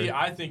MVP,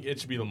 I think it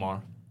should be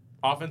Lamar.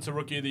 Offensive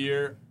Rookie of the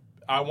Year.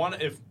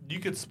 If you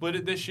could split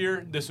it this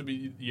year, this would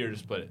be the year to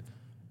split it.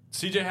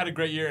 CJ had a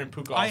great year, and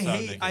Puka also had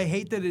a I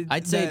hate that it...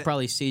 I'd say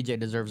probably CJ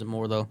deserves it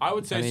more, though. I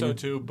would say so,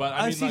 too. But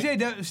I mean,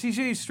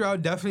 CJ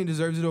Stroud definitely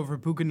deserves it over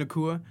Puka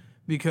Nacua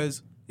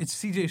because it's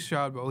CJ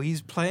Stroud, bro.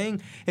 He's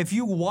playing... If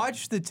you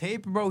watch the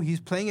tape, bro, he's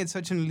playing at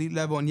such an elite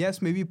level. And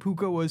yes, maybe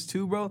Puka was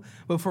too, bro.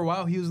 But for a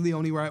while, he was the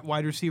only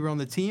wide receiver on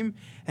the team,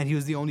 and he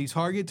was the only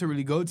target to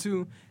really go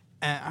to.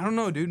 And I don't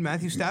know, dude.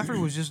 Matthew Stafford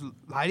was just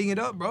lighting it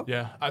up, bro.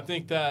 Yeah, I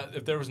think that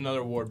if there was another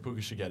award, Puka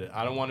should get it.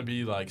 I don't want to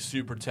be like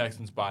super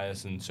Texans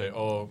biased and say,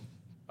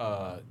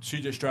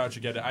 CJ Stroud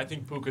should get it. I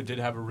think Puka did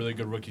have a really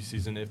good rookie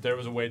season. If there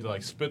was a way to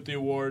like split the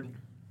award,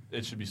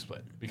 it should be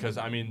split. Because,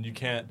 I mean, you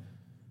can't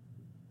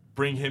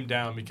bring him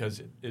down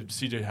because if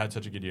CJ had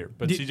such a good year.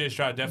 But CJ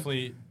Stroud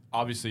definitely,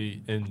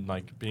 obviously, in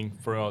like being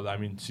for real, I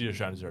mean, CJ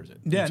Stroud deserves it.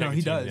 Yeah, no,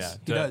 he does. Yeah,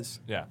 he does.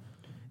 Yeah.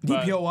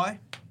 DPOY?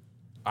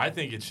 I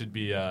think it should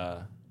be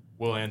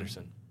Will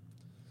Anderson.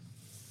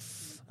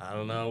 I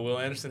don't know. Will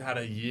Anderson had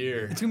a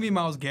year. It's going to be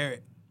Myles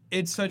Garrett.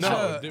 it's such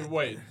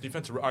wait,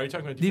 defensive. Are you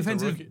talking about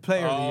defensive rookie?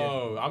 player of the year?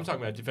 Oh, I'm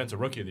talking about defensive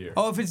rookie of the year.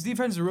 Oh, if it's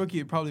defensive rookie,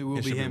 it probably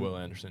will be him. Will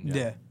Anderson.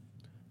 Yeah.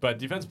 But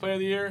defensive player of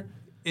the year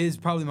is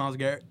probably Myles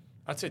Garrett.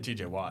 I'd say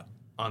T.J. Watt.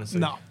 Honestly,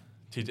 no,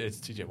 it's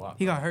T.J. Watt.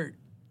 He got hurt.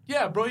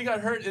 Yeah, bro, he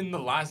got hurt in the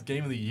last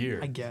game of the year.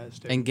 I guess.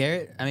 Dude. And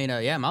Garrett,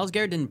 Myles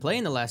Garrett didn't play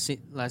in the last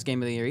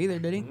game of the year either,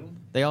 did he? Mm-hmm.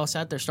 They all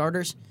sat their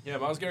starters. Yeah,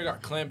 Myles Garrett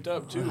got clamped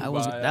up too. That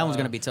one's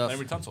gonna be tough.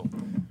 Larry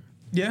Tunsil.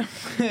 Yeah,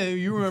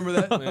 you remember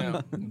that.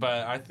 Yeah,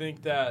 but I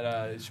think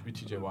that it should be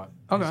T.J. Watt.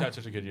 Okay. He's had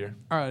such a good year.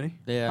 Alrighty.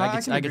 Yeah,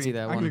 I can see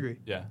that one. I can agree.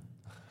 Yeah.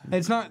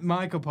 It's not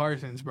Micah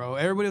Parsons, bro.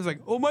 Everybody was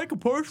like, "Oh, Micah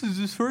Parsons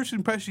is first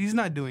impression. He's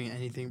not doing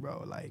anything,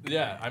 bro." Like,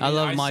 yeah, I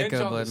love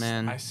Micah, but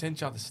man, I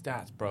sent y'all the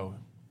stats, bro.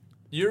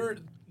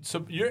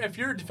 If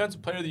you're a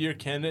defensive player of the year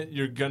candidate,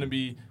 you're gonna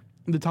be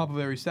the top of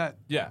every stat.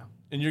 Yeah,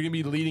 and you're gonna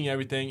be leading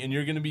everything, and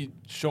you're gonna be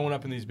showing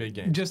up in these big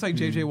games, just like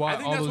J.J.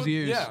 Watt all those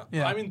years.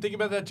 Yeah, I mean, think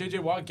about that J.J.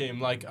 Watt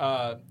game. Like,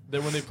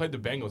 when they played the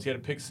Bengals, he had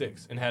a pick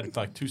 6 and had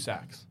like 2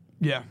 sacks.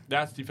 Yeah,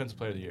 that's defensive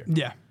player of the year.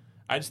 Yeah,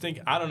 I just think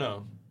I don't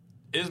know.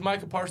 Is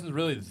Micah Parsons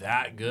really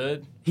that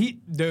good? Okay.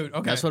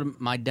 That's what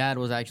my dad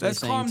was actually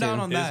saying, calm down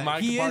on that. Is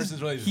Micah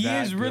Parsons really he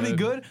that is really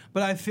good,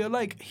 but I feel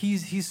like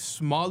he's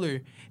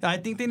smaller. I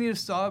think they need to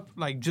stop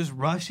like just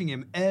rushing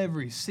him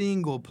every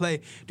single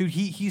play. Dude,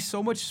 he's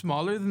so much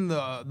smaller than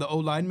the O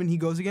lineman he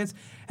goes against,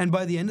 and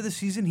by the end of the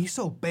season, he's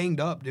so banged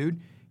up, dude.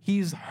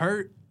 He's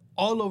hurt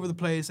all over the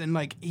place, and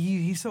like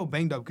he's so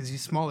banged up because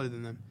he's smaller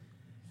than them.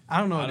 I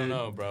don't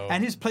know, bro.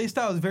 And his play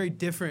style is very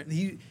different.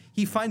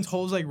 He finds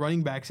holes like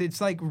running backs.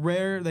 It's like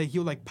rare that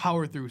he'll like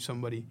power through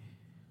somebody.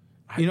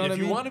 You know what I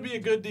mean? If you want to be a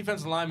good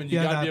defensive lineman, you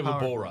got to be able to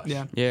bull rush.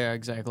 Yeah,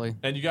 exactly.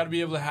 And you got to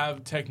be able to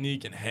have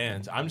technique and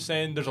hands. I'm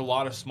saying there's a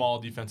lot of small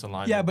defensive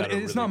linemen. Yeah, but it's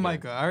really not good.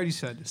 Micah. I already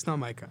said it's not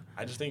Micah.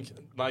 I just think,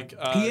 like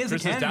he is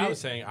Chris's a candidate. dad was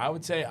saying, I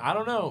would say, I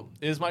don't know,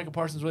 is Micah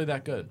Parsons really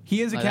that good?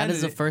 He is a candidate. That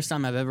is the first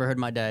time I've ever heard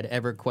my dad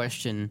ever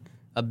question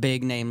a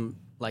big name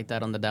like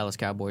that on the Dallas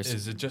Cowboys.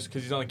 Is it just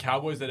because he's on the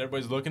Cowboys that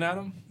everybody's looking at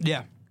him?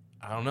 Yeah.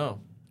 I don't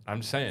know. I'm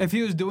just saying. If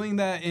he was doing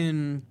that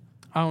in,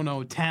 I don't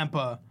know,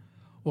 Tampa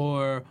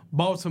or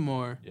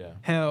Baltimore,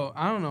 hell,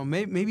 I don't know,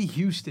 maybe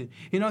Houston.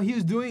 You know, he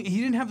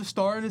didn't have the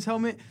star in his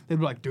helmet. They'd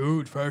be like,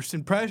 dude, first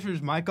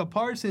impressions, Micah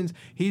Parsons,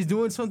 he's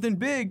doing something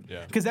big.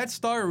 Because that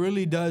star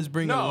really does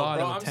bring a lot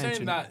of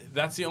attention. I'm saying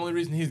that's the only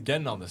reason he's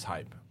getting all this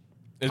hype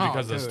is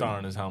because of the star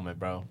in his helmet,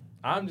 bro.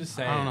 I'm just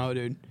saying. I don't know,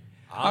 dude.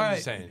 I'm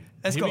just saying.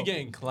 Let's go. Be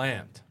getting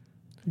clamped.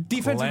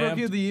 Defensive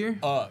Rookie of the Year?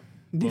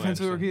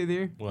 Defensive Rookie of the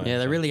Year? Yeah,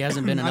 there really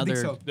hasn't been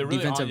another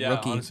defensive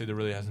rookie. Honestly, there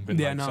really hasn't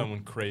been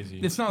someone crazy.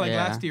 It's not like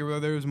last year where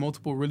there was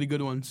multiple really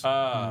good ones.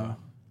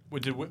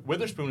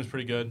 Witherspoon was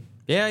pretty good.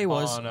 Yeah, he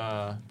was.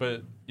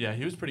 But yeah,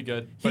 he was pretty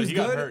good. But he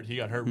got hurt. He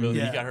got hurt really.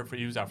 He got hurt.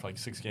 He was out for like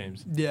 6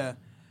 games. Yeah.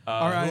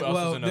 All right. Who else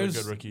well, is another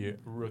there's good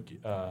rookie.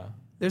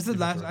 There's the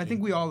last. I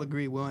think we all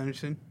agree. Will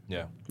Anderson.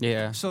 Yeah.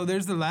 Yeah. So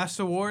there's the last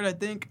award. I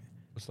think.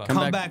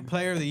 Comeback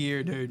Player of the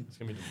Year, dude.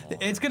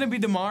 It's gonna be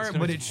DeMar,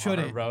 but it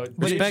shouldn't.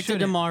 Respect to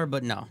DeMar,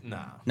 but no.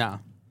 Nah.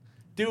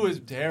 Dude was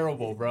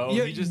terrible, bro.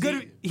 Yeah,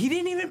 he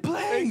didn't even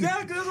play.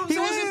 Exactly. That's what I'm he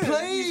wasn't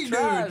playing, dude.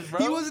 Trash, bro.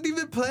 He wasn't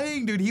even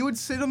playing, dude. He would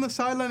sit on the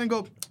sideline and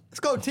go, "Let's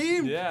go,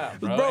 team." Yeah,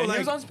 bro. He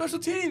was on special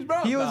teams,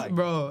 bro. He was,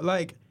 bro.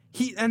 Like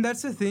and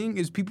that's the thing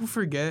is people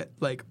forget,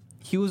 like.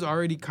 He was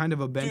already kind of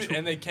a bench. Dude,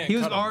 and they can't. He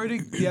was cut him. already.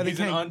 Yeah, he's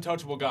an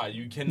untouchable guy.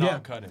 You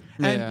cannot cut him.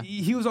 And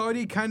he was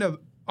already kind of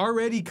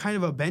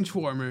a bench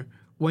warmer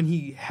when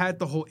he had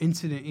the whole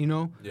incident, you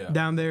know,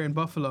 down there in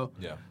Buffalo.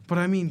 Yeah. But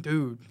I mean,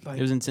 dude, like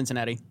it was in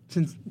Cincinnati.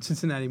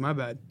 Cincinnati, my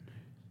bad.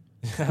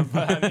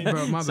 But I mean,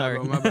 bro, my bad,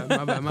 bro,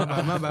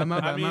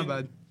 my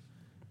bad.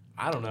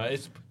 I don't know.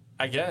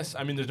 I guess.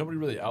 I mean, there's nobody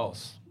really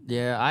else.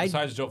 Yeah,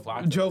 besides Joe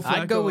Flacco.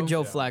 I'd go with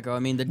Joe Flacco. I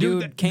mean, the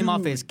dude came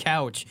off his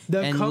couch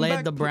and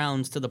led the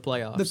Browns to the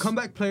playoffs. The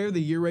comeback player of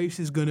the year race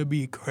is going to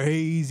be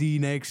crazy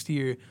next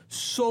year.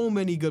 So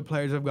many good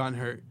players have gotten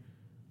hurt.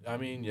 I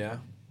mean, yeah.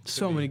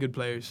 So many good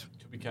players.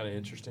 Could be kind of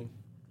interesting.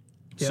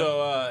 Yeah.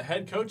 So,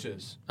 head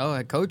coaches. Oh,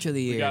 head coach of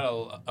the year.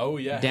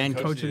 We got Dan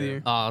coach of the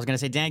year. Oh, I was going to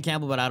say Dan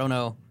Campbell, but I don't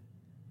know.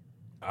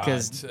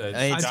 Because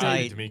it's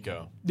tight.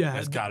 D'Amico. Yeah,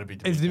 it's got to be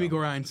D'Amico. It's D'Amico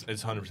Ryans.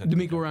 It's 100%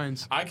 D'Amico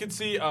Ryans. I could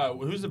see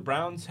who's the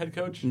Browns head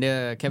coach?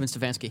 Kevin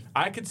Stefanski.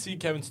 I could see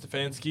Kevin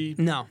Stefanski.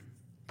 No,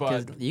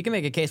 but you can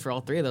make a case for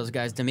all 3 of those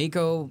guys.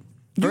 D'Amico,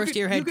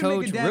 first-year head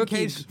coach,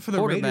 rookie for the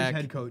quarterback.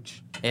 Raiders head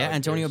coach. Yeah,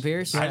 Antonio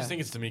Pierce. I just think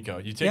it's D'Amico.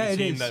 You take a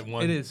team that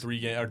won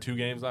 2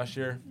 games last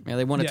year. Yeah,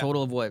 they won a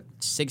total of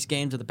 6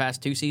 games of the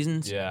past 2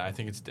 seasons. Yeah, I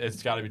think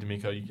it's got to be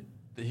D'Amico.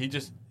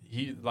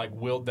 He like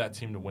willed that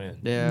team to win.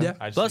 Yeah.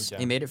 Plus,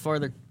 he made it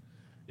farther.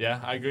 Yeah,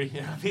 I agree.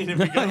 Yeah, I mean, if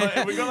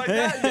we go like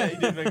that, he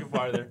did make it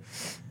farther.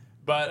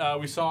 But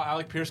we saw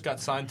Alec Pierce got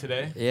signed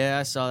today. Yeah,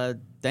 I saw that.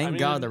 Thank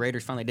God the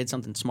Raiders finally did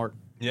something smart.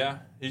 Yeah,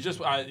 he's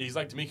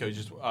like D'Amico. He's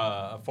just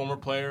a former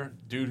player,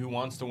 dude who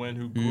wants to win,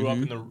 who grew up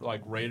in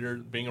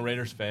the being a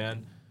Raiders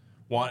fan,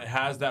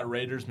 has that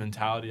Raiders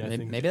mentality. I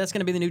think maybe that's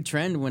going to be the new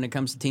trend when it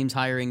comes to teams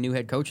hiring new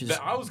head coaches.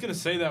 I was going to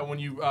say that when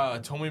you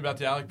told me about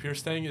the Alec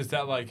Pierce thing, is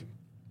that like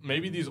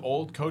maybe these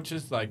old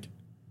coaches like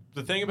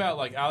the thing about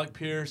like Alec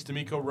Pierce,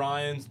 D'Amico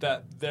Ryans,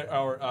 that there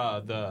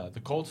are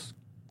the Colts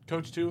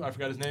coach too. I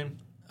forgot his name.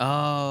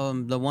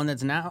 The one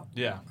that's now.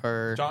 Yeah.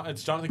 Or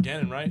it's Jonathan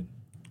Gannon, right?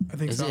 I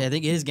think so. I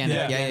think it is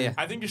Gannon. Yeah.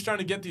 I think you're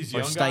starting to get these Or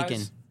young Steichen.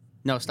 guys.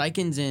 No,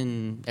 Steichen's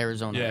in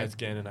Arizona. Yeah, right? it's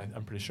Gannon.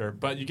 I'm pretty sure.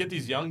 But you get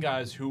these young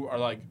guys who are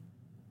like,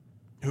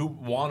 who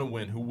want to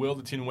win, who will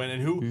the team win,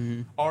 and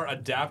who are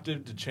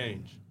adaptive to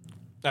change.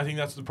 I think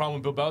that's the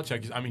problem with Bill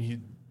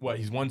Belichick.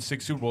 He's won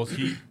 6 Super Bowls.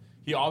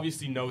 He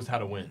obviously knows how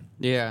to win.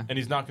 Yeah. And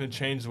he's not going to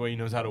change the way he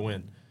knows how to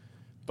win.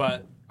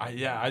 But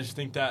I just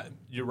think that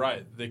you're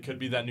right. There could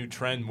be that new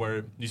trend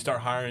where you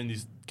start hiring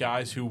these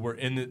guys who were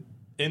in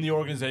the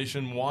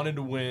organization, wanted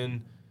to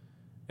win,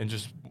 and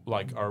just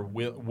like are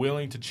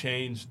willing to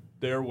change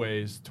their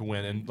ways to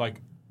win. And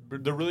like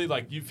they're really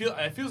like it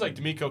feels like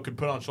D'Amico could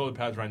put on shoulder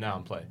pads right now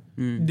and play.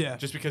 Yeah.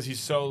 Just because he's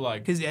so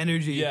like his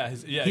energy. Yeah,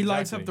 he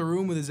lights up the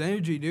room with his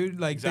energy, dude.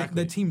 Like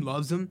the team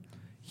loves him.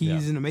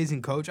 He's an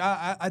amazing coach.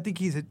 I think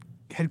he's a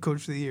head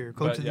coach of the year.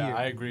 Coach of the year.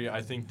 I agree.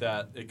 I think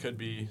that it could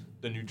be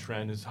the new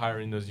trend is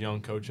hiring those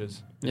young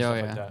coaches and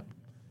stuff like that.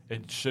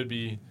 It should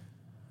be.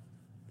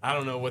 I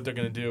don't know what they're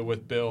going to do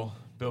with Bill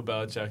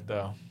Belichick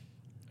though.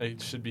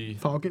 It should be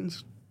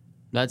Falcons.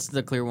 That's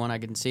the clear one I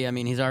can see. I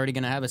mean, he's already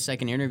going to have a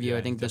second interview,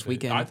 I think, this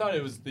weekend. I thought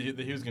it was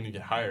he was going to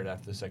get hired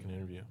after the second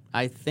interview.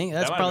 I think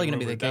that's probably going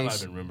to be the case. That might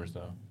have been rumors,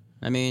 though.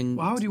 I mean,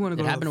 why would you want to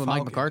go? It happened with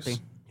Falcons? Mike McCarthy.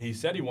 He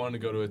said he wanted to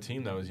go to a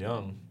team that was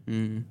young.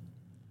 Mm-hmm.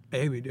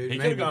 Maybe, dude. He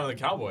could have gone to the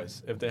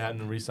Cowboys if they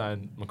hadn't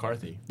re-signed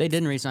McCarthy. They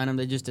didn't re-sign him.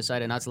 They just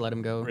decided not to let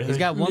him go. Really? He's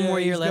got one more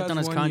year left on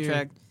his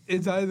contract.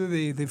 It's either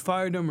they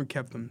fired him or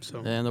kept him.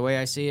 So, and the way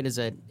I see it is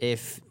that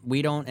if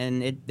we don't, I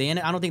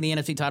don't think the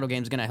NFC title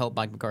game is going to help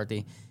Mike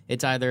McCarthy.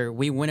 It's either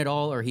we win it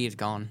all or he is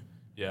gone.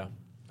 Yeah,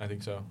 I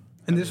think so.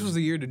 And this was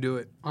the year to do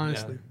it,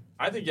 honestly. Yeah.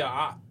 I think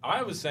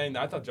I was saying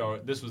that I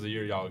thought this was the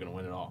year y'all were going to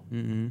win it all.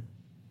 Mm-hmm.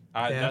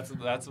 That's.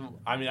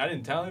 I mean, I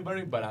didn't tell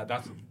anybody, but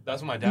that's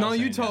what my dad. No, was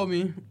saying. you told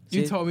me.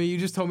 You told me. You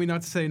just told me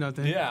not to say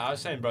nothing. Yeah, I was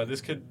saying, bro,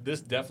 this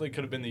definitely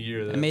could have been the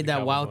year that made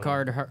that wild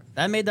card hurt.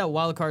 That made that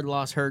wild card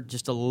loss hurt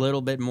just a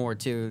little bit more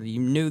too.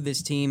 You knew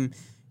this team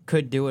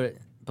could do it,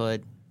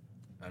 but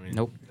I mean,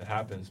 nope. It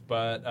happens.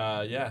 But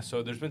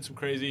so there's been some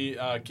crazy.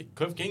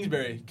 Cliff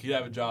Kingsbury could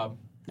have a job.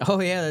 Oh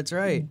yeah, that's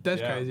right.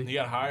 That's crazy. He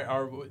got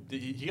hired.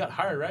 He got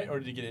hired, right? Or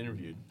did he get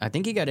interviewed? I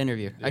think he got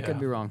interviewed. Yeah. I could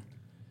be wrong.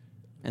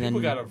 And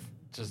people gotta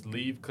just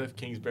leave Cliff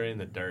Kingsbury in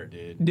the dirt,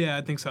 dude. Yeah,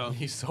 I think so.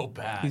 He's so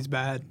bad. He's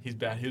bad. He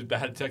was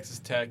bad at Texas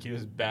Tech. He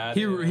was bad.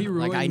 He ruined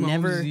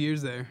Mahomes'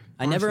 years there.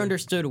 I never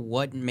understood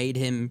what made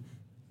him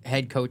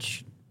head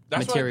coach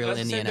material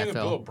in the NFL. With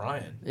Bill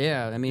O'Brien.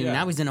 Yeah, I mean,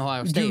 now he's in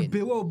Ohio State. Dude,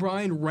 Bill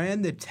O'Brien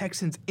ran the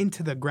Texans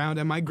into the ground,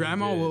 and my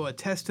grandma will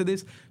attest to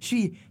this.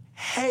 She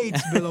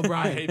hates Bill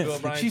O'Brien. I hate Bill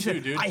O'Brien she too,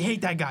 said, dude. I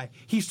hate that guy.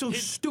 He's so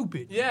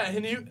stupid. Yeah,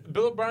 and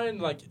Bill O'Brien,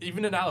 like,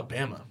 even in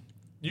Alabama,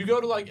 you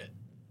go to, like,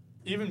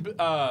 even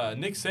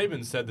Nick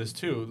Saban said this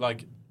too.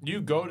 Like,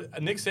 Nick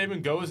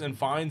Saban goes and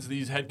finds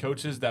these head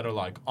coaches that are,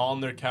 like,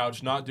 on their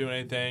couch, not doing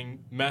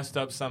anything, messed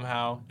up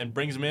somehow, and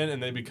brings them in,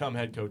 and they become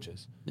head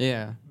coaches.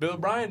 Yeah. Bill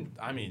O'Brien,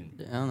 I mean...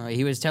 I don't know.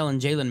 He was telling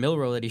Jalen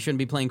Milroe that he shouldn't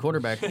be playing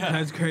quarterback.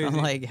 That's crazy. I'm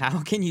like,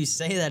 how can you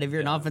say that if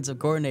you're an offensive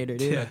coordinator,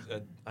 dude? Yeah.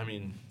 I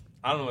mean,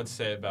 I don't know what to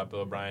say about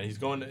Bill O'Brien. He's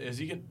going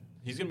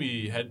to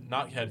be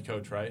not head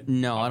coach, right?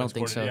 No, I don't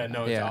think so. Yeah,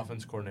 no, it's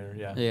offense coordinator,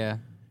 yeah. Yeah.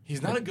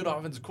 He's not a good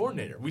offensive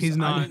coordinator. He's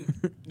not.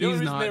 The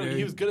only reason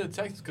he was good at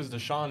Texas because of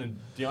Deshaun and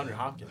DeAndre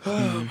Hopkins. Oh,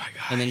 my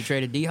God. And then he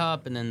traded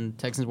D-Hop, and then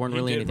Texans weren't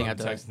really anything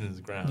after that. Texans into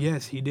the ground.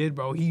 Yes, he did,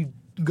 bro. He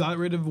got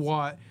rid of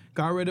Watt,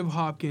 got rid of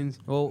Hopkins.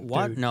 Well,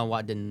 Watt? No,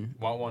 Watt didn't.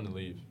 Watt wanted to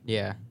leave.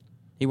 Yeah.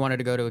 He wanted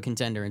to go to a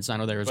contender and sign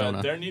with Arizona.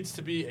 But there needs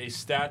to be a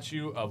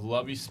statue of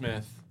Lovie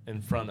Smith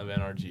in front of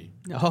NRG.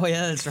 Oh,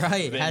 yeah, that's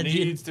right. There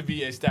needs to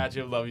be a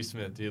statue of Lovie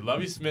Smith, dude.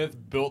 Lovie Smith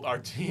built our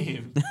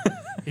team.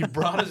 He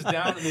brought us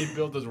down, and he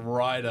built us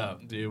right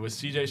up, dude, with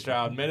C.J.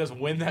 Stroud. Made us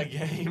win that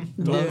game.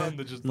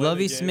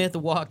 Lovie Smith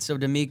walked so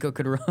D'Amico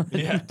could run.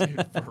 Yeah,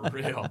 dude, for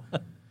real.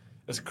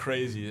 That's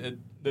crazy.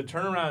 The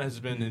turnaround has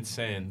been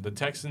insane. The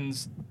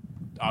Texans,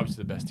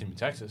 obviously the best team in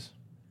Texas.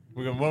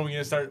 When are we going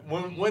to start?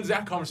 When's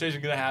that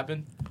conversation going to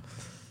happen?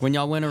 When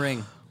y'all win a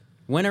ring.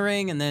 Win a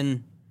ring, and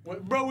then...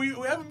 Bro, we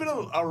haven't been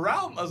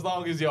around as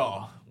long as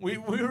y'all. We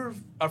were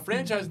a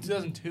franchise in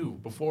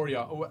 2002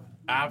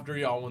 after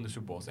y'all won the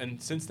Super Bowls,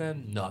 and since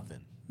then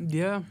nothing.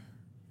 Yeah,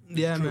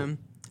 man.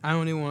 I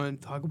don't even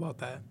want to talk about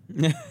that.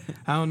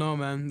 I don't know,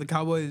 man. The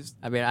Cowboys.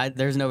 I mean,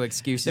 there's no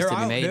excuses to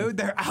be made.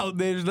 They're out.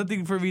 There's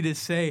nothing for me to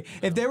say.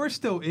 If they were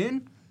still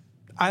in,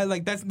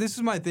 this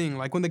is my thing.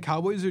 Like when the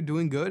Cowboys are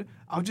doing good,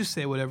 I'll just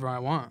say whatever I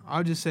want.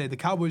 I'll just say the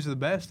Cowboys are the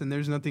best, and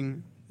there's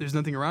nothing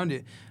around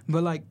it.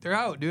 But, like, they're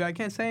out, dude. I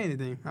can't say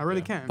anything. I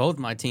really can't. Both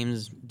my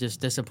teams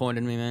just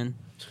disappointed me, man.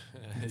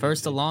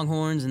 First the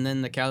Longhorns and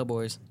then the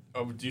Cowboys.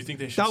 Oh, do you think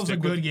they should That was a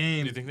good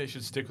game. Do you think they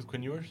should stick with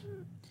Quinn Ewers?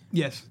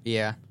 Yes.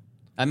 Yeah.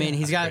 I mean,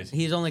 crazy.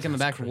 he's only coming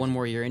back for one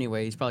more year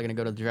anyway. He's probably going to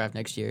go to the draft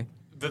next year.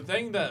 The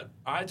thing that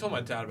I told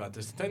my dad about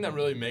this, the thing that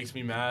really makes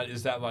me mad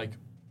is that, like,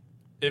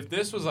 if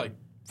this was, like,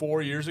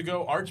 4 years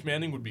ago, Arch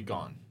Manning would be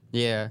gone.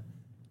 Yeah.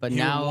 But He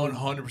now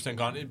 100%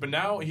 gone. But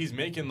now he's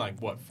making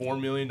like what,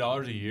 $4 million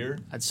a year?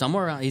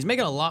 somewhere around, he's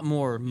making a lot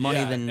more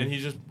money than and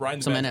he's just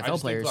riding some the bench.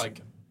 NFL players. Think,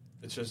 like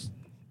it's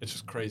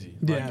just crazy.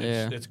 Yeah.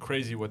 Like, it's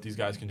crazy what these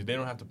guys can do. They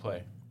don't have to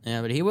play.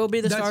 Yeah, but he will be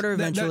the starter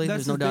eventually.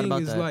 There's no doubt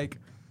about that. Like,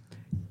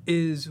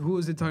 who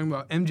was it talking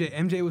about? MJ.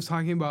 MJ was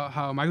talking about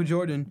how Michael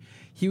Jordan,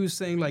 he was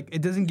saying, like,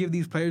 it doesn't give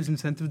these players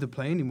incentive to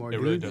play anymore. It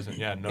really doesn't.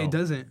 Yeah, no. It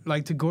doesn't.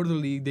 Like, to go to the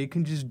league, they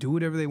can just do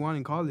whatever they want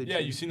in college. Yeah,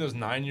 you've seen those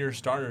 9-year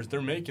starters.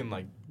 They're making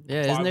like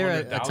isn't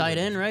there a tight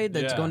end, right,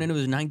 that's going into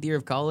his 9th year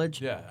of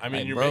college? Yeah, I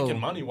mean, like, you're making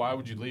money. Why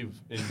would you leave?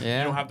 And you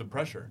don't have the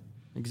pressure.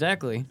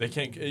 Exactly. They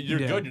can't. You're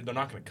good. They're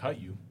not going to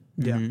cut you.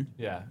 Yeah. Mm-hmm.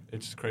 Yeah,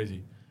 it's just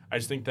crazy. I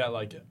just think that,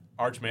 like,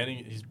 Arch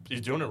Manning,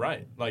 he's doing it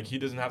right. Like, he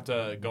doesn't have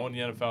to go in the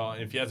NFL.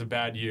 And if he has a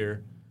bad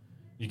year,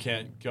 you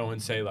can't go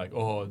and say, like,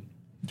 oh,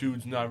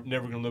 dude's never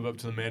going to live up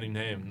to the Manning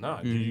name. No,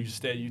 dude, you just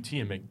stay at UT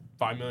and make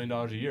 $5 million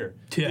a year.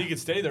 Yeah. He could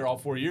stay there all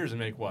 4 years and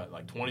make, what,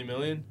 like $20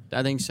 million?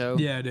 I think so.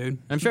 Yeah, dude.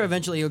 I'm sure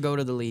eventually he'll go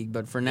to the league,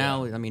 but for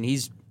now, I mean,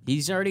 he's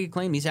already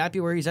claimed he's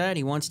happy where he's at.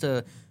 He wants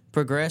to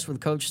progress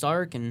with Coach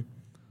Stark, and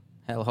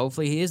hell,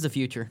 hopefully he is the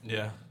future.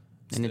 Yeah.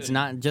 And it's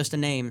not just a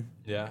name.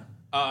 Yeah.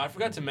 I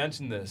forgot to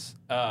mention this.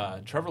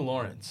 Trevor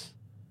Lawrence.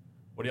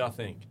 What do y'all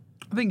think?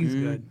 I think he's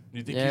good. Do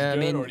you think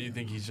he's good, or do you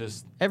think he's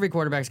just... Every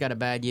quarterback's got a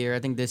bad year. I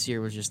think this year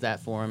was just that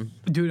for him.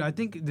 Dude, I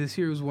think this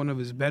year was one of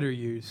his better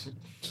years.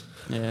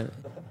 Yeah.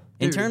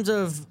 In terms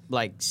of,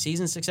 like,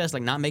 season success,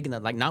 like, not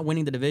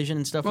winning the division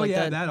and stuff like that.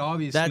 Oh, yeah, that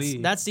obviously.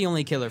 That's the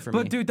only killer for me.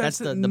 But, dude, that's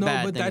the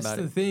bad thing about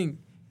it. Thing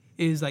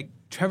is, like,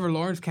 Trevor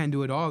Lawrence can't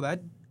do it all.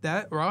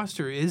 That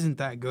roster isn't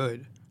that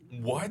good.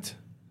 What?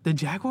 The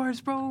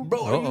Jaguars, bro?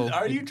 Bro,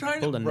 are you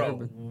trying to... Bro,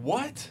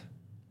 what?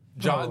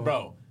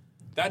 Bro,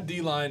 that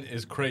D-line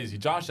is crazy.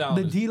 Josh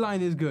Allen The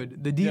D-line is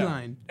good. The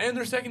D-line. Yeah. And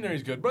their secondary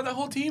is good. Bro, that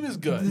whole team is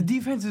good. The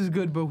defense is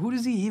good, but who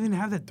does he even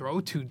have to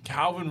throw to?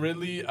 Calvin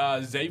Ridley,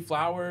 Zay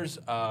Flowers.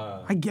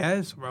 I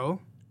guess, bro.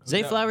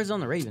 Zay Flowers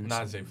on the Ravens.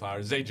 Not Zay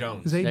Flowers. Zay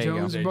Jones. Zay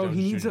Jones, bro.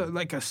 He needs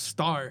a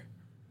star.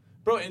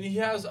 Bro, and he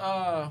has...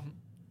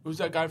 who's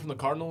that guy from the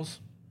Cardinals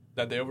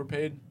that they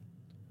overpaid?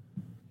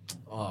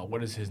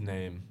 What is his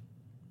name?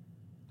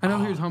 I know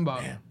who you're talking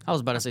about. Man. I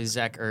was about to say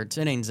Zach Ertz.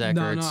 It ain't Zach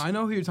Ertz. No, I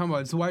know who you're talking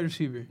about. It's the wide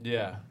receiver.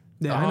 Yeah.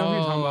 Yeah, I know who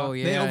you're talking about.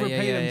 Yeah, they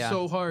overpaid him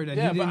so hard, and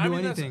he didn't do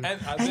anything.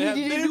 He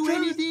didn't do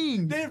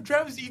anything. They have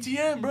Travis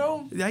Etienne,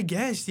 bro. I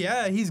guess,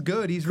 yeah, he's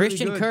good. He's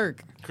Christian really good.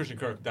 Kirk. Christian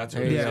Kirk, that's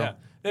who it is. Yeah.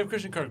 They have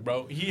Christian Kirk,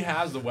 bro. He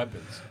has the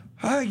weapons.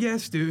 I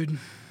guess, dude.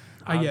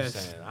 I guess.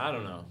 Just saying, I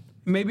don't know.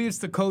 Maybe it's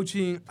the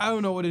coaching. I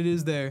don't know what it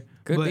is there.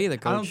 Could be the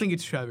coach. I don't think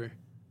it's Trevor.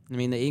 I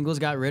mean, the Eagles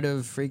got rid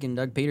of freaking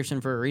Doug Peterson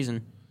for a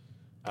reason.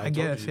 I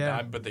guess,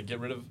 yeah. But they get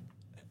rid of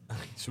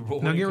Super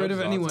Bowl. Now get rid of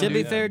anyone. To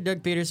be fair,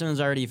 Doug Peterson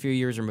was already a few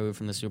years removed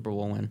from the Super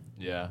Bowl win.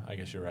 Yeah, I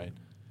guess you're right.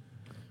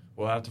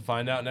 We'll have to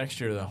find out next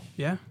year, though.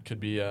 Yeah. Could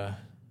be a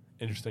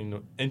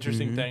interesting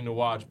thing to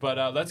watch.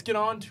 But let's get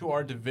on to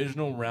our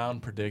divisional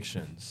round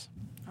predictions.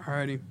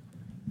 Alrighty.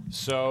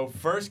 So,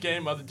 first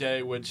game of the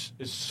day, which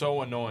is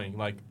so annoying.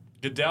 Like,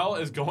 Goodell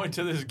is going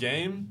to this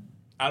game.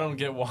 I don't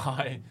get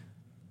why.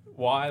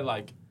 Why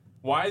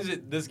is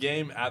it this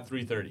game at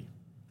 3:30?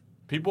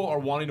 People are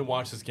wanting to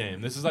watch this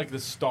game. This is like the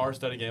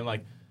star-studded game.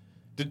 Like,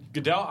 I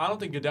don't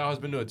think Goodell has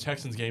been to a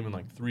Texans game in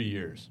like 3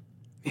 years.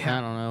 Yeah,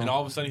 I don't know. And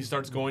all of a sudden he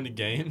starts going to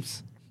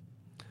games.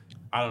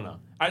 I don't know.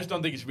 I just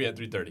don't think it should be at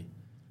 3:30.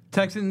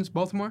 Texans,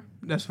 Baltimore.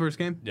 That's the first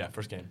game. Yeah,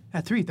 first game.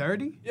 At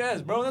 3:30.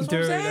 Yes, bro. That's what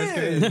I'm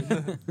saying.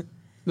 That's crazy.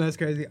 That's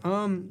crazy.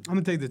 I'm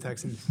gonna take the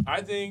Texans. I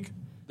think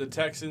the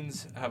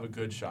Texans have a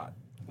good shot.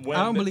 I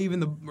don't believe in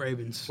the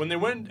Ravens. When they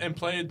went and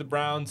played the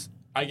Browns,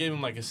 I gave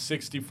them like a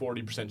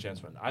 60-40% chance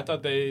to win. I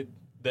thought they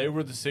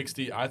were the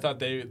 60. I thought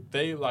they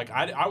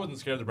I wasn't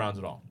scared of the Browns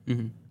at all.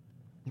 Mm-hmm.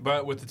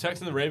 But with the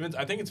Texans and the Ravens,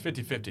 I think it's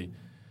 50-50.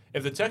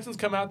 If the Texans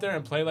come out there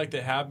and play like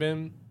they have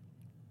been,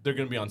 they're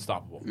going to be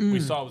unstoppable. We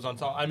saw it was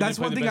unstoppable. I mean, that's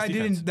one thing I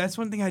didn't. That's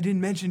one thing I didn't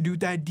mention,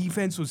 dude. That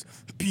defense was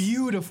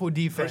beautiful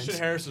defense.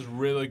 Christian Harris is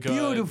really good.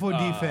 Beautiful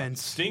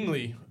defense.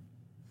 Stingley.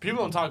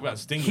 People don't talk about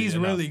Stingley. He's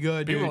enough. really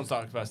good. People dude. don't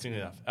talk about Stingley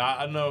enough.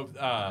 I don't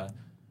know.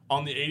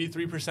 On the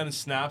 83% of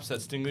snaps that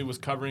Stingley was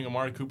covering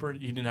Amari Cooper,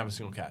 he didn't have a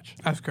single catch.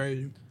 That's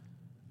crazy.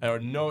 Or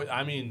no,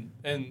 I mean,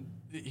 and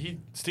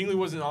Stingley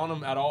wasn't on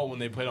him at all when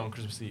they played on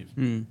Christmas Eve.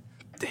 Damn.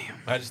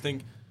 I just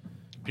think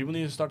people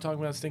need to start talking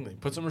about Stingley.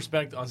 Put some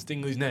respect on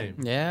Stingley's name.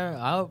 Yeah,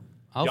 I'll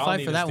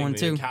fight for that one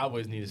too. The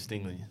Cowboys need a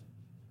Stingley.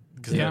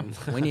 Yeah,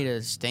 we need a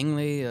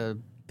Stingley, a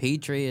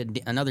Petrie,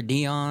 another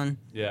Dion.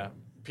 Yeah,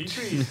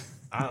 Petrie.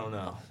 I don't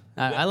know.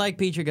 I like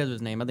Petrie because of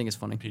his name. I think it's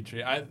funny.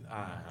 Petrie.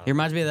 He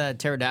reminds me of that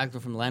pterodactyl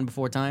from the Land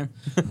Before Time.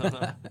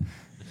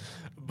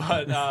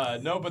 But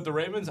but the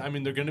Ravens, I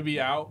mean, they're going to be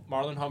out.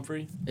 Marlon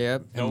Humphrey.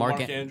 Yep. No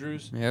Mark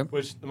Andrews. Yep.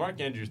 Which the Mark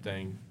Andrews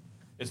thing,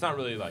 it's not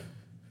really like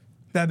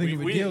that big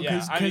of a deal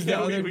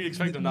because we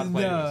expect them not to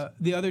play.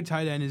 The other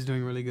tight end is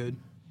doing really good.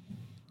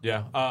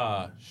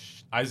 Yeah.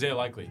 Isaiah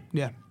Likely.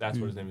 Yeah. That's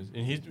what his name is,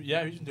 and he's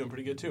been doing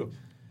pretty good too.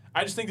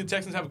 I just think the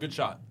Texans have a good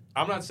shot.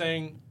 I'm not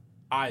saying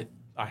I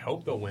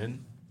hope they'll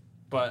win,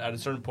 but at a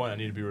certain point, I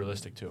need to be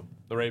realistic too.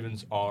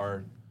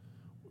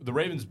 The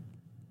Ravens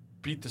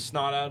beat the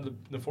snot out of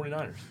the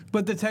 49ers.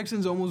 But the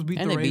Texans almost beat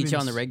the Ravens. And they beat you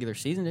on the regular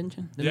season, didn't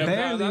you? Yeah,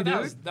 barely,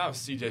 that was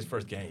CJ's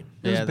first game.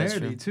 It was that's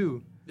barely,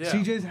 true. too. Yeah.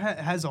 CJ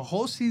has a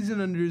whole season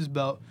under his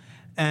belt,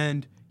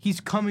 and he's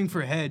coming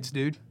for heads,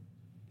 dude.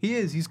 He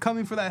is. He's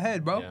coming for that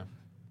head, bro. Yeah,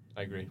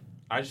 I agree.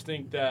 I just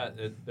think that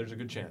there's a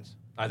good chance.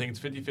 I think it's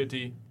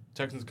 50-50.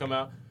 Texans come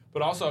out.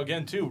 But also,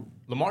 again, too,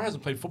 Lamar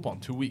hasn't played football in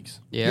 2 weeks.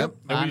 Yep.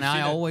 And I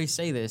seen always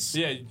say this.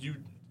 Yeah,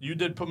 you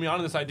did put me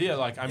on this idea.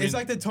 Like, I mean, It's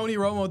like the Tony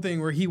Romo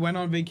thing where he went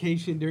on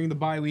vacation during the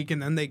bye week,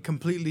 and then they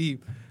completely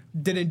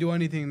didn't do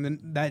anything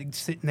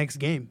that next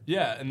game.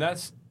 Yeah,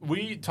 and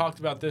we talked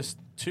about this,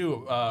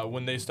 too,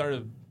 when they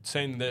started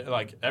saying that,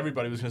 like,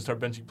 everybody was going to start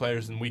benching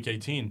players in Week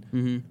 18.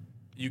 Mm-hmm.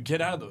 You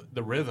get out of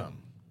the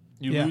rhythm.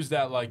 You lose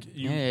that, like...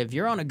 if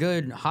you're on a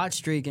good hot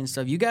streak and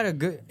stuff, you got a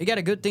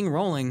good thing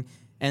rolling,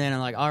 and then I'm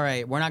like, all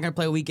right, we're not going to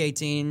play Week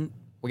 18.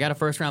 We got a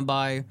first-round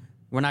bye.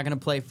 We're not going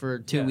to play for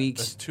 2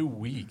 weeks. That's 2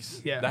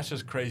 weeks. Yeah. That's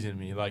just crazy to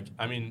me. Like,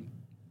 I mean,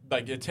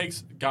 like, it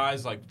takes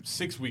guys, like,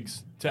 6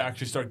 weeks to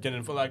actually start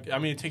getting... Like, I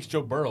mean, it takes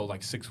Joe Burrow,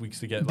 like, 6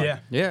 weeks to get... Like,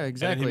 yeah,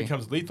 exactly. And then he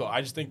becomes lethal.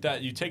 I just think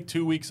that you take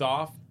 2 weeks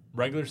off,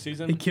 regular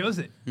season... It kills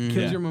it.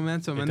 Kills your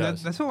momentum. And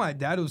that's what my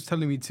dad was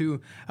telling me,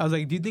 too. I was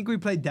like, do you think we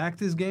played Dak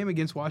this game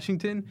against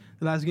Washington,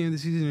 the last game of the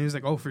season? And he was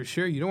like, oh, for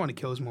sure. You don't want to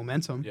kill his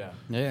momentum. Yeah.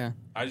 Yeah.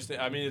 I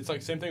mean, it's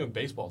like same thing with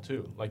baseball,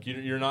 too. Like,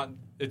 you're not...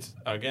 It's,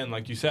 again,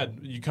 like you said,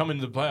 you come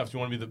into the playoffs, you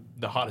want to be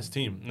the hottest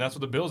team. And that's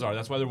what the Bills are.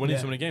 That's why they're winning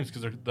so many games,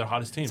 because they're the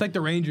hottest team. It's like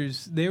the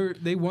Rangers.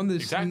 They won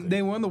this. Exactly.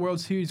 They won the World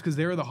Series because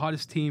they were the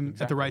hottest team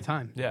at the right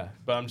time. Yeah.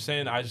 But I'm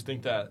saying, I just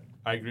think that...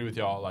 I agree with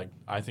y'all. Like,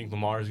 I think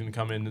Lamar is going to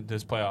come into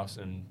this playoffs,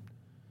 and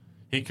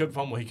he could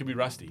fumble. He could be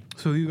rusty.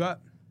 So who you got?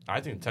 I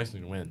think the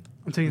Texans will win.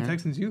 I'm taking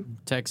Texans. You?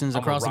 Texans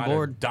I'm across the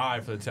board. Die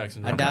for the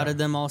Texans. I doubted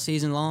them all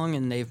season long,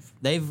 and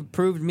they've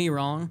proved me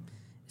wrong.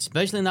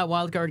 Especially in that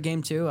wild card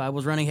game, too. I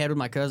was running ahead with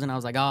my cousin. I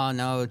was like, oh,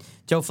 no,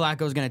 Joe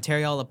Flacco's going to tear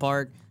you all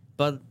apart.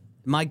 But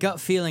my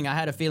gut feeling, I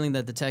had a feeling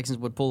that the Texans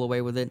would pull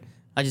away with it.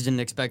 I just didn't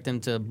expect them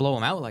to blow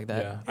them out like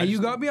that. Yeah. And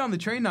you got me on the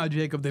train now,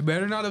 Jacob. They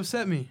better not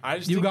upset me.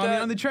 You got me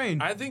on the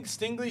train. I think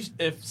Stingley,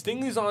 if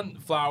Stingley's on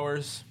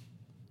Flowers,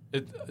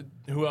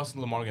 who else is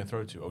Lamar going to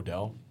throw it to?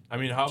 Odell? I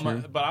mean, how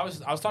much? But I was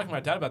talking to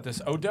my dad about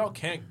this. Odell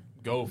can't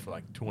go for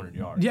like 200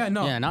 yards. Yeah,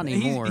 no. Yeah, not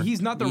anymore. He's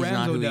not the Rams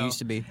not Odell. who he used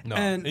to be. No,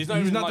 And he's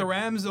not the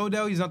Rams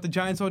Odell. He's not the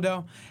Giants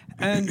Odell.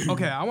 And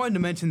okay, I wanted to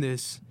mention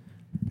this.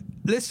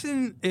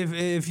 Listen,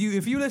 if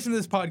you listen to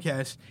this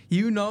podcast,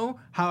 you know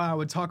how I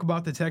would talk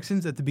about the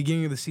Texans at the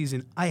beginning of the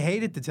season. I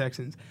hated the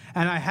Texans,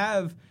 and I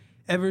have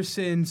ever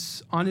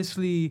since,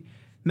 honestly,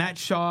 Matt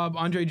Schaub,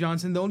 Andre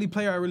Johnson. The only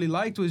player I really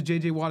liked was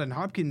J.J. Watt and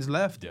Hopkins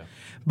left. Yeah.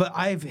 But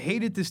I've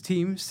hated this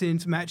team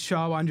since Matt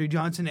Schaub, Andre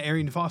Johnson, and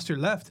Arian Foster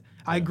left.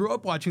 Yeah. I grew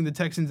up watching the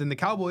Texans and the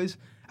Cowboys.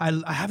 I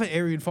have an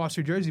Arian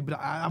Foster jersey, but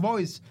I've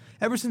always,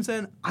 ever since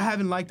then, I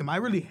haven't liked them. I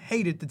really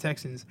hated the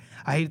Texans.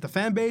 I hated the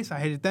fan base. I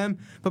hated them.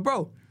 But,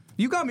 bro,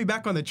 you got me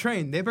back on the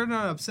train. They better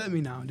not upset me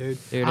now, dude.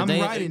 I'm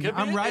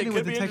riding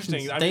with the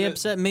Texans. They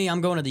upset me.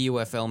 I'm going to the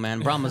UFL,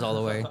 man. Brahmas all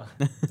the way.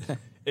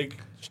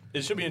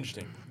 It should be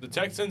interesting. The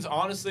Texans,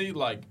 honestly,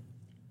 like,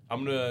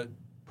 I'm gonna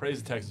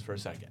praise the Texans for a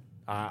second.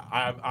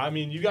 I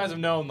mean, you guys have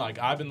known, like,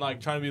 I've been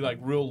like trying to be like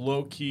real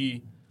low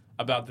key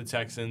about the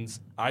Texans.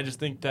 I just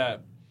think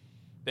that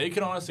they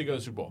can honestly go to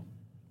the Super Bowl.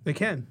 They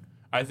can.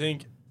 I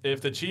think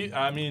if the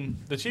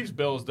Chiefs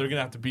Bills, they're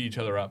gonna have to beat each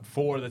other up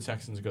for the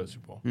Texans to go to the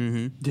Super Bowl.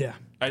 Mm-hmm. Yeah.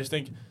 I just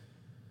think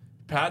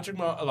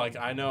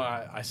I know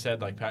I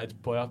said like it's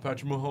playoff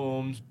Patrick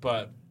Mahomes,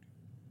 but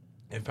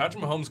if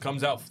Patrick Mahomes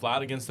comes out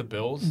flat against the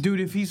Bills, dude,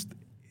 if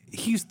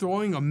he's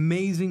throwing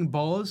amazing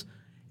balls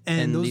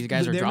and those, these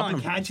guys are they're dropping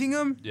not them. catching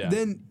him,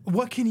 then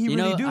what can he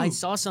really do? I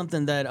saw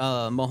something that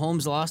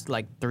Mahomes lost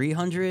like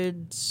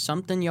 300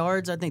 something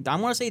yards. I think I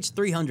want to say it's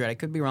 300. I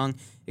could be wrong.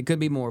 It could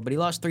be more, but he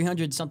lost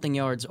 300 something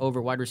yards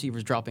over wide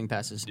receivers dropping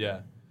passes.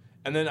 Yeah,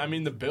 and then I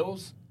mean the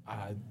Bills.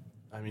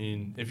 I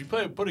mean, if you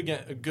put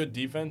a good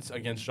defense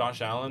against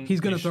Josh Allen, he's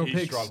gonna throw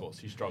picks. He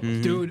struggles,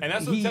 Mm-hmm. Dude. And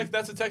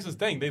that's the Texans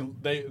thing.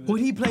 They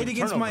when he played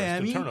against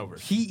Miami,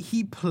 turnovers.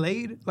 he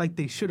played like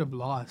they should have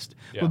lost,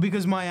 yeah. but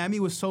because Miami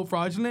was so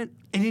fraudulent,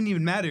 it didn't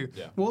even matter.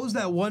 Yeah. What was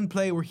that one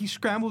play where he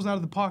scrambles out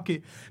of the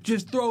pocket,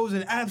 just throws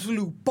an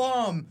absolute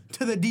bomb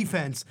to the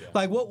defense? Yeah.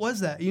 Like, what was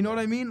that? You know what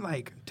I mean?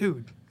 Like,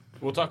 dude.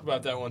 We'll talk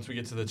about that once we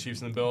get to the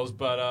Chiefs and the Bills.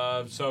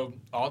 But so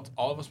all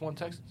of us want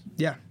Texans?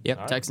 Yeah. Yep,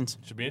 right. Texans.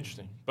 Should be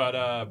interesting.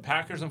 But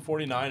Packers and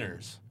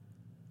 49ers.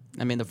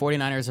 I mean, the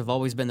 49ers have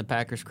always been the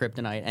Packers'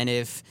 kryptonite. And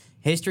if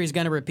history's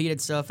going to repeat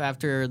itself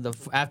after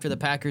the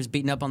Packers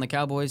beating up on the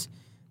Cowboys,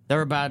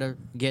 they're about to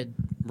get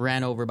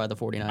ran over by the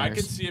 49ers. I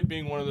could see it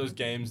being one of those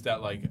games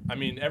that, like, I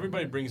mean,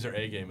 everybody brings their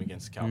A game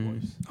against the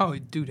Cowboys. Oh,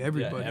 dude,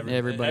 everybody. Yeah,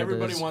 everybody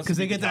wants to because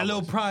they get that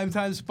little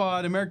primetime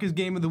spot, America's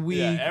Game of the Week.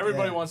 Yeah,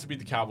 everybody wants to beat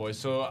the Cowboys.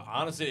 So,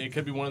 honestly, it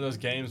could be one of those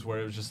games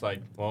where it was just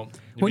like, well,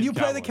 when you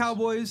play the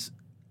Cowboys,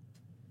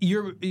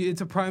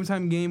 it's a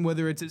primetime game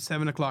whether it's at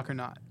 7 o'clock or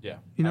not. Yeah,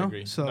 you know? I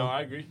agree. No,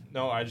 I agree.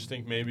 No, I just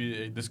think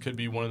maybe this could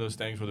be one of those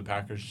things where the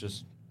Packers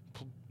just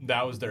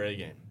that was their A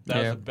game.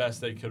 That was the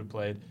best they could have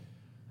played.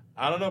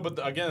 I don't know,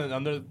 but again,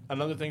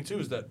 another thing, too,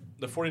 is that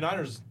the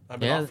 49ers have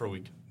been off for a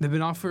week. They've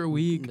been off for a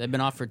week. They've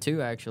been off for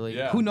 2, actually.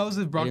 Yeah. Who knows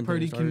if Brock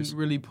Purdy can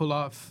really pull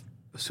off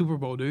a Super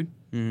Bowl, dude?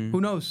 Mm-hmm. Who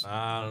knows?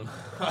 I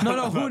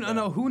don't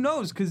know. Who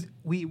knows? Because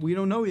we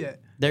don't know yet.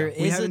 There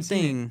is a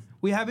thing.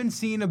 We haven't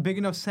seen a big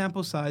enough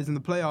sample size in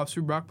the playoffs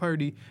for Brock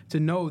Purdy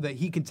to know that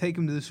he can take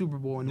him to the Super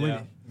Bowl and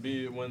win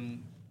it.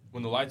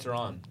 When the lights are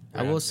on.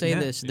 I will say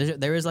this.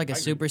 There is like a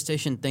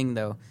superstition thing,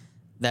 though.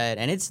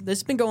 This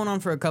has been going on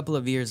for a couple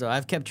of years.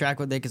 I've kept track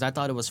with it because I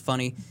thought it was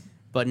funny,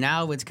 but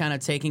now it's kind of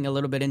taking a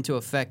little bit into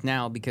effect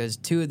now because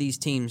 2 of these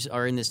teams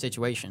are in this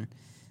situation.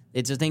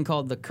 It's a thing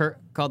called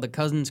the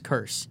Cousins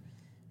curse.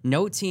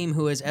 No team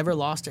who has ever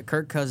lost to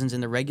Kirk Cousins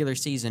in the regular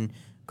season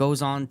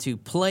goes on to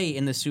play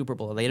in the Super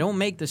Bowl. They don't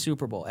make the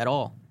Super Bowl at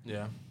all.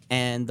 Yeah.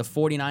 And the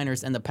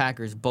 49ers and the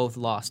Packers both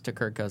lost to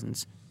Kirk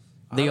Cousins.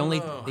 The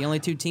only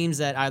 2 teams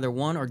that either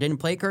won or didn't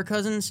play Kirk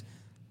Cousins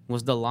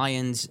was the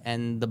Lions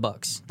and the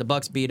Bucks. The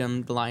Bucks beat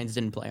him. The Lions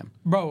didn't play him.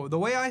 Bro, the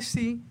way I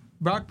see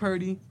Brock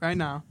Purdy right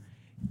now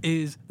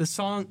is the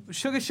song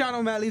Sugar Sean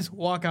O'Malley's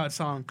walkout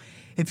song.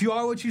 If you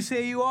are what you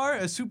say you are,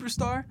 a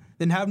superstar,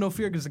 then have no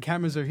fear because the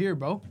cameras are here,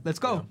 bro. Let's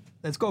go. Yeah.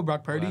 Let's go,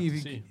 Brock Purdy.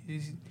 We'll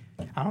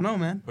I don't know,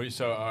 man. All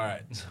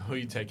right. Who are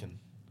you taking?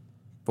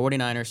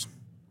 49ers.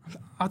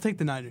 I'll take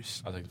the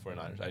Niners. I'll take the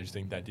 49ers. I just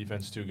think that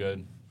defense is too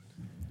good.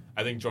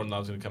 I think Jordan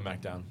Love's going to come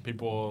back down.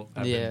 People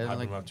have been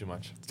hyping him up too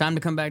much. It's time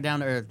to come back down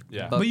to earth.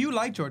 Yeah. But you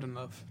like Jordan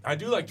Love. I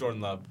do like Jordan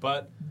Love,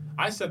 but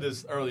I said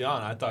this early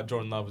on. I thought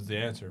Jordan Love was the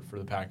answer for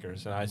the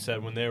Packers, and I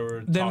said when they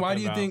were then why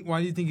do you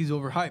think he's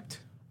overhyped?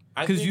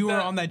 Because you were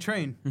on that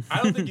train.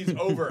 I don't think he's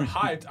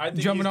overhyped. I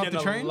think Jumping he's off getting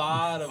the train? a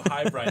lot of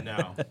hype right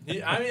now.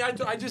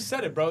 I just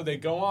said it, bro. They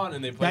go on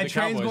and they play that the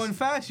Cowboys. That train's going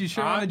fast. You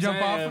sure want to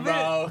jump off of it?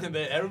 Bro,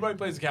 everybody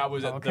plays the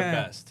Cowboys at their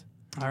best.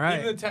 All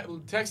right. Even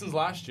the Texans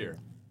last year.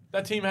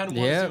 That team hadn't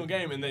won a single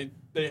game, and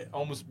they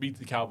almost beat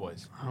the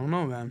Cowboys. I don't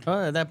know, man.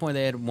 At that point,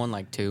 they had won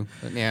like 2.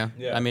 But yeah.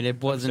 I mean, it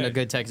wasn't a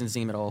good Texans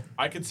team at all.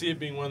 I could see it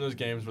being one of those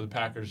games where the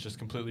Packers just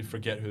completely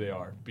forget who they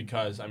are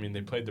because, I mean, they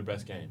played their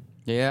best game.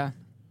 Yeah.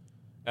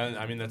 And,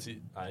 I mean, that's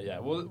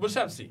we'll just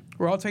have to see.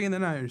 We're all taking the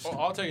Niners.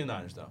 I'll take the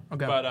Niners, though.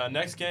 Okay. But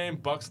next game,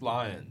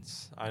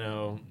 Bucks-Lions. I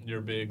know you're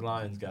a big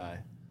Lions guy.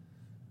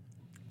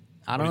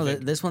 I don't know.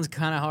 This one's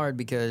kind of hard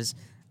because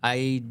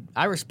I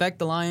respect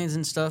the Lions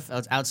and stuff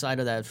outside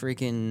of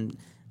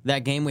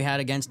that game we had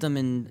against them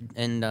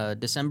in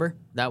December.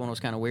 That one was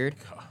kind of weird.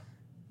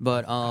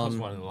 But I was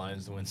wanting the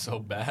Lions to win so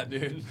bad,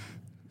 dude.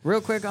 Real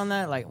quick on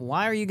that, like,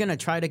 why are you gonna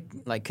try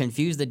to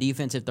confuse the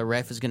defense if the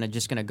ref is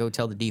just gonna go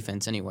tell the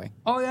defense anyway?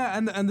 Oh yeah,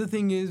 and the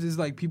thing is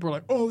like people are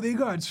like, oh, they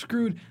got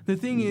screwed. The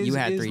thing is, you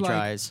had 3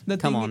 tries.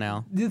 Come on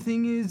now. The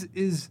thing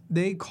is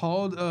they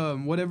called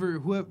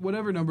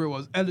whatever number it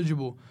was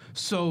eligible,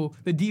 so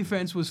the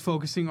defense was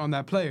focusing on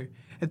that player.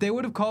 If they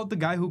would have called the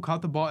guy who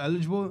caught the ball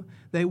eligible,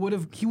 he would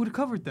have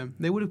covered them.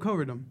 They would have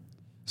covered him.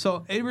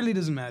 So it really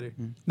doesn't matter.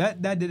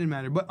 That didn't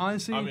matter. But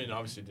honestly, I mean,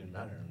 obviously it didn't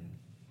matter.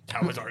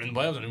 Cowboys aren't in the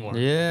playoffs anymore.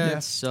 Yeah,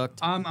 it sucked.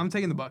 I'm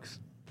taking the Bucks.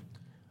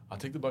 I'll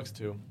take the Bucks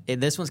too.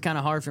 This one's kind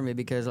of hard for me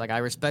because I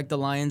respect the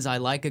Lions. I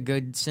like a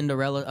good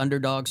Cinderella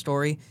underdog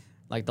story.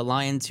 Like the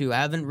Lions who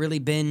haven't really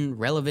been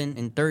relevant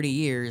in 30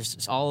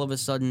 years, all of a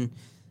sudden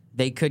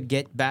they could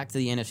get back to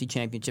the NFC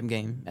Championship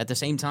game. At the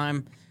same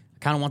time, I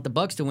kind of want the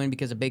Bucks to win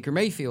because of Baker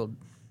Mayfield.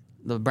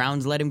 The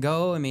Browns let him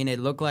go. I mean, it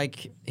looked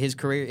like his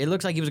career. It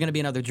looks like he was going to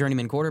be another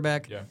journeyman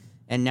quarterback. Yeah.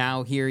 And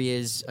now here he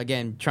is,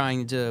 again,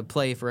 trying to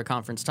play for a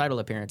conference title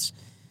appearance.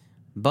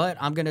 But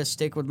I'm going to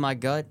stick with my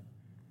gut.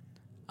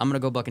 I'm going to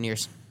go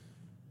Buccaneers.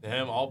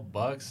 Damn, all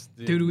Bucks.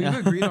 Dude, we've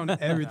agreed on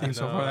everything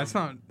so far. That's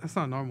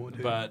not normal,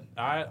 dude. But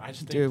I just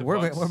think dude, we're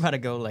about to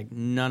go like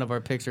none of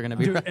our picks are going to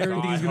be right.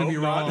 Everything's going to be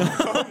wrong.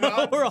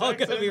 We're all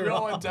going to be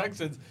wrong.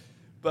 Texans.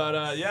 But,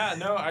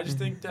 I just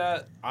think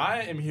that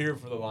I am here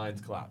for the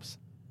Lions collapse.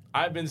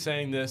 I've been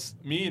saying this.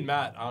 Me and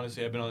Matt,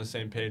 honestly, have been on the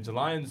same page. The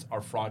Lions are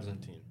a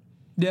fraudulent team.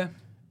 Yeah.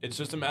 It's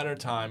just a matter of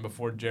time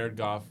before Jared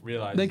Goff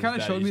realizes they kind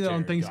of showed me that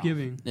on Jared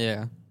Thanksgiving. Goff.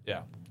 Yeah.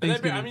 Yeah.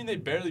 And they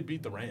barely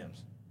beat the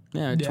Rams.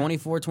 Yeah,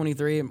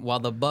 24-23, while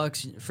the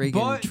Bucks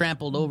freaking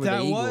trampled over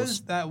the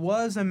Eagles. That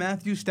was a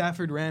Matthew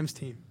Stafford Rams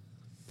team.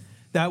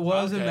 That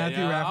was a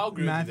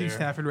Matthew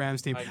Stafford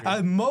Rams team.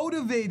 A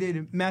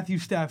motivated Matthew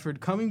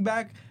Stafford coming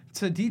back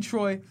to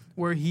Detroit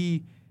where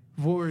he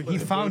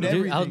found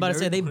everything. Dude, I was about to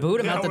say they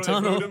booed him out the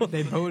tunnel.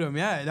 They booed him,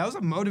 yeah. That was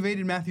a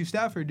motivated Matthew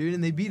Stafford, dude,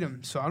 and they beat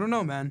him. So I don't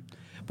know, man.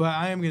 But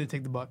I am going to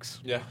take the Bucks.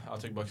 Yeah, I'll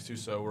take Bucks too,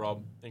 so we're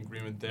all in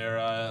agreement there.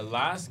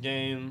 Last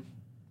game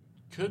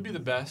could be the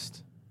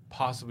best,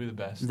 possibly the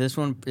best. This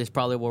one is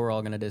probably where we're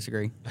all going to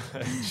disagree.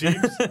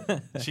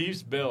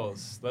 Chiefs,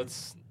 Bills.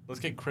 Let's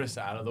get Chris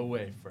out of the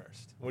way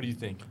first. What do you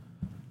think?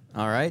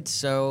 All right,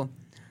 so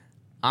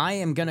I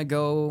am going to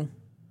go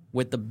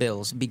with the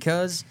Bills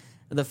because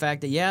of the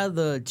fact that,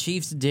 the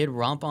Chiefs did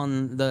romp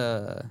on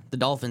the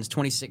Dolphins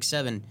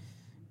 26-7.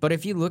 But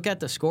if you look at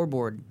the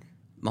scoreboard,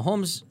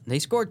 Mahomes, they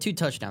scored 2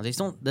 touchdowns.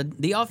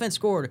 The offense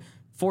scored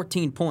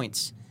 14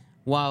 points.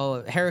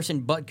 while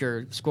Harrison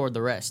Butker scored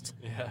the rest.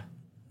 Yeah.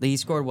 He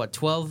scored,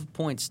 12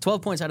 points?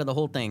 12 points out of the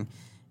whole thing.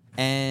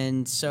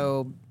 And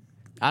so,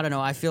 I don't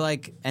know. I feel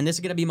like, and this is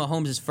going to be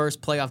Mahomes'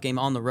 first playoff game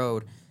on the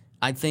road.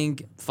 I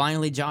think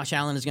finally Josh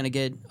Allen is going to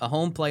get a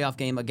home playoff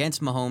game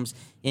against Mahomes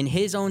in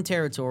his own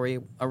territory,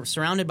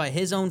 surrounded by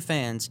his own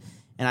fans.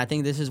 And I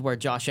think this is where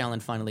Josh Allen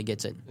finally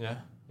gets it. Yeah.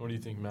 What do you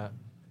think, Matt?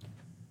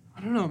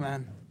 I don't know,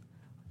 man.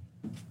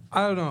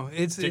 I don't know.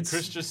 Did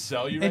Chris just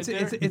sell you right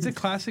there? It's a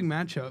classic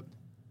matchup.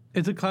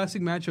 It's a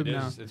classic matchup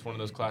now. It's one of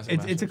those classic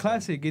matchups. It's a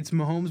classic. It's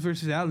Mahomes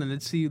versus Allen.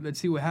 Let's see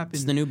what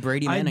happens. It's the new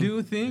Brady Manning.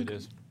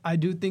 I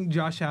do think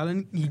Josh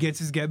Allen, he gets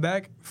his get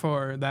back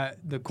for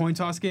the coin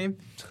toss game.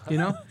 You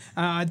know?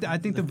 I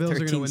think the Bills are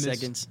going to win 13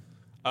 seconds.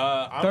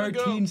 this.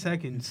 13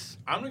 seconds.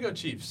 I'm going to go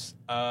Chiefs.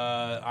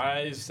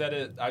 I've said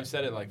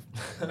it like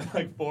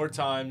like 4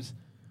 times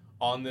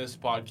on this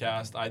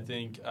podcast. I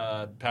think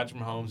Patrick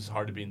Mahomes is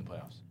hard to beat in the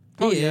playoffs.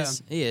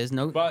 He is.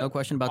 No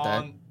question about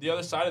that. On the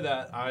other side of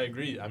that, I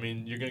agree. I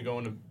mean, you're going to go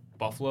into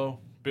Buffalo,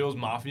 Bills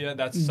Mafia.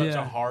 That's such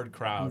a hard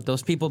crowd.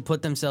 Those people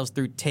put themselves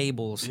through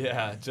tables.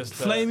 Yeah, just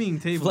flaming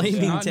tables.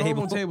 Not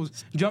normal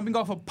tables. Jumping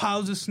off of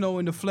piles of snow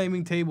into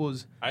flaming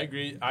tables. I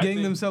agree.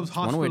 Getting themselves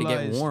hospitalized. One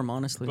way to get warm,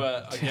 honestly.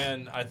 But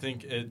again, I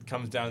think it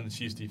comes down to the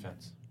Chiefs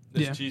defense.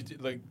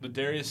 The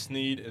Darius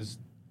Sneed is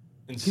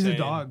insane. He's a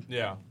dog.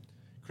 Yeah.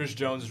 Chris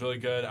Jones is really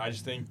good. I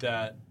just think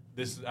that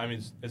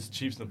it's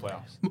Chiefs in the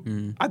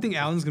playoffs. I think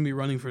Allen's going to be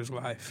running for his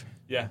life.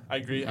 Yeah, I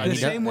agree.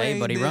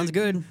 But he runs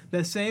good.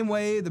 The same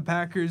way the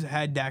Packers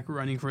had Dak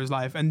running for his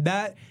life. And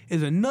that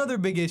is another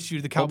big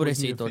issue the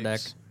Cowboys need to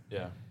face.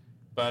 Yeah.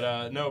 But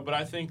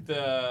I think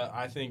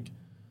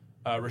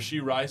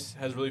Rashee Rice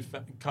has really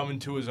come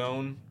into his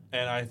own.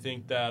 And I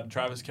think that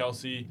Travis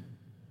Kelce,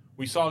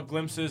 we saw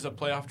glimpses of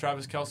playoff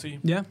Travis Kelce.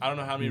 Yeah. I don't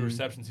know how many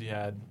receptions he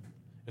had.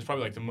 It's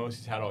probably like the most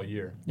he's had all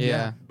year.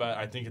 Yeah. But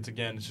I think it's just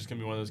going to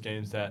be one of those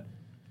games that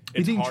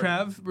you think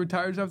Trav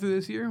retires after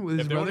this year with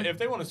his brother? If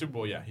they win a Super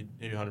Bowl, yeah, he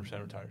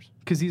 100% retires.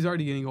 Because he's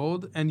already getting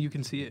old, and you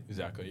can see it.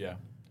 Exactly, yeah.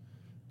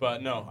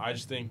 But no, I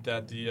just think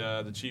that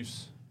the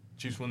Chiefs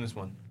win this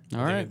one.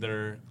 All right.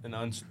 They're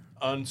an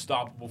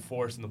unstoppable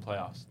force in the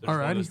playoffs. They're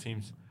one of those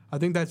teams. I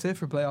think that's it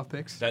for playoff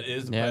picks. That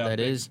is the playoff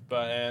picks.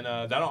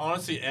 But that'll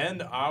honestly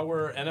end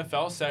our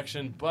NFL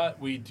section. But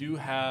we do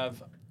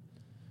have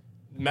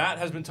Matt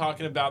has been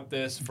talking about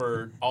this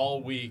for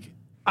all week.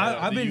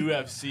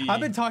 UFC. I've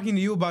been talking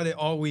to you about it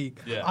all week.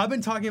 Yeah. I've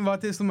been talking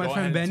about this with my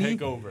friend Benny.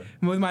 Take over.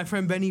 With my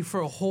friend Benny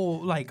for a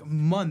whole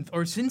month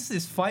or since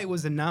this fight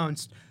was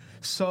announced.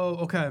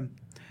 So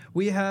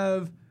we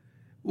have,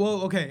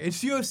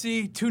 it's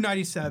UFC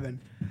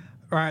 297.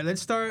 All right,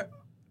 let's start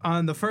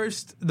on the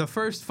first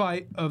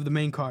fight of the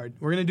main card.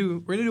 We're gonna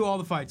do all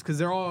the fights because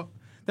they're all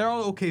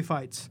okay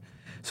fights.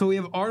 So we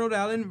have Arnold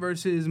Allen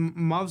versus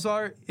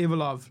Movsar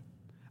Evloev.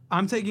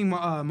 I'm taking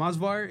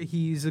Movsar.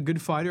 He's a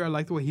good fighter. I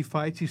like the way he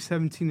fights. He's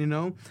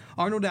 17-0.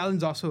 Arnold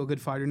Allen's also a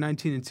good fighter,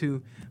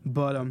 19-2.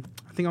 But I think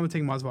I'm gonna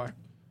take Movsar.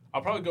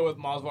 I'll probably go with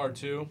Movsar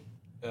too.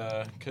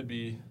 Could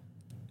be.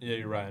 Yeah,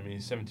 you're right. I mean,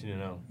 he's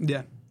 17-0.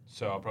 Yeah.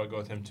 So I'll probably go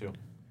with him too.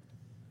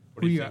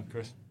 What do you think,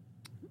 Chris?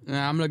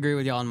 I'm gonna agree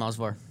with y'all on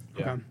Movsar.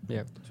 Yeah. Okay.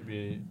 Yeah. Should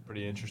be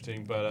pretty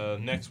interesting. But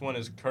next one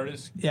is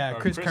Curtis. Yeah,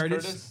 Chris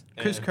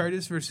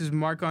Curtis versus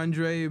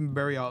Marc-Andre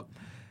Barriault.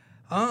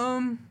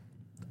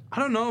 I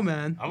don't know,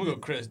 man. I'm gonna go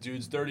Chris.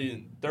 Dude's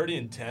 30-10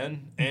 and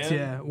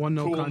 1-0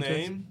 cool contest.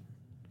 name.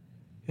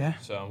 Yeah.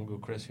 So I'm gonna go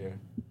Chris here.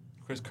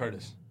 Chris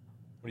Curtis.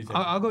 What do you think?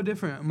 I'll go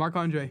different.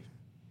 Marc-Andre.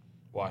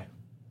 Why?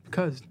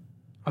 Because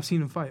I've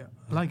seen him fight.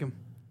 I like him.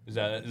 Is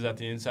that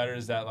the insider?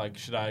 Is that like,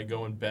 should I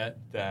go and bet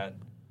that?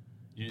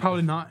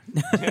 Probably not.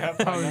 Yeah,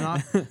 probably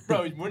not.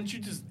 Bro, weren't you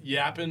just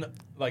yapping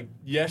like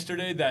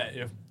yesterday that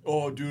if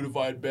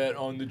I bet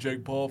on the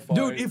Jake Paul fight?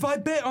 Dude, if I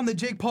bet on the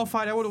Jake Paul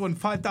fight, I would have won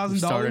 $5,000.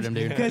 Started him,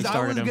 dude. Because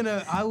I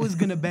was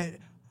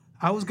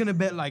gonna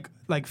bet like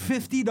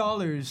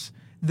 $50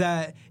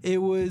 that it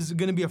was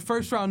gonna be a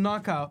first round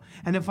knockout,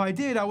 and if I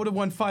did, I would have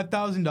won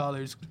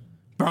 $5,000.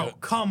 Bro,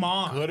 come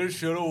on. Coulda,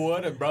 shoulda,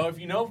 woulda, bro. If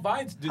you know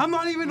fights, dude, I'm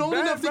not even old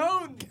enough to.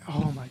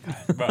 Oh my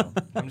god,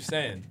 bro. I'm just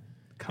saying.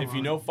 If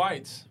you know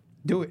fights,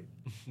 do it.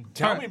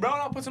 Tell me, bro,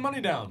 and I'll put some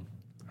money down.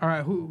 All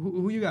right,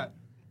 who you got?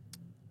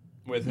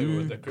 With who?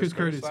 With the Chris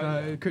Curtis?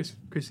 Chris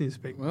needs to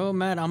speak. Well,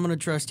 Matt, I'm gonna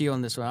trust you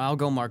on this one. I'll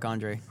go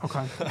Marc-Andre.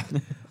 Okay.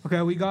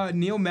 Okay, we got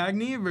Neil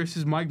Magny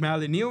versus Mike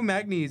Mallet. Neil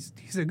Magny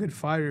he's a good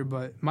fighter,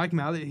 but Mike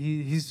Mallet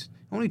he's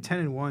only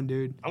 10-1,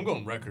 dude. I'm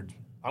going records.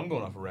 I'm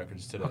going off of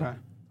records today. Okay.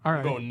 All right.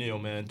 I'm going Neil,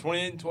 man.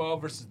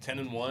 28-12 versus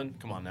 10-1.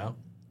 Come on now.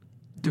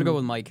 I'm gonna go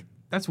with Mike.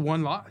 That's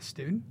one loss,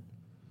 dude.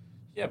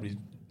 Yeah, but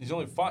he's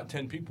only fought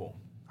 10 people.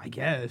 I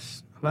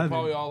guess. 11.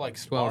 Probably all like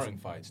sparring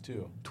fights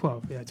too.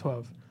 12. Yeah,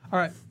 12. All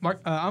right, Mark.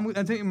 I'm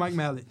taking Mike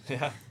Mallet.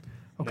 Yeah.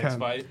 Okay. Next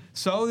fight.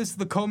 So this is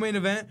the co-main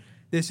event.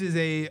 This is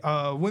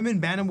a women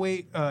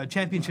bantamweight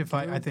championship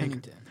fight, I think.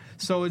 Pennington.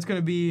 So it's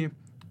gonna be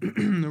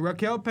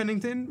Raquel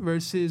Pennington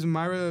versus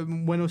Mayra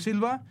Bueno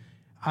Silva.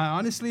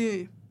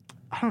 Honestly,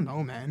 I don't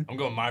know, man. I'm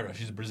going Mayra.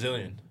 She's a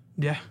Brazilian.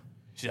 Yeah.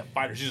 She's a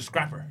fighter. She's a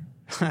scrapper.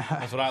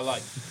 That's what I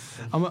like.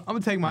 I'm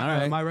gonna take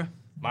my Myra.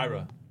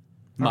 Myra.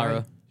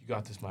 Myra. You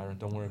got this, Myra.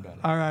 Don't worry about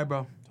it. All right,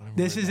 bro.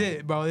 This is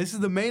it, bro. This is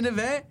the main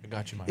event. I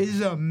got you, Myra. This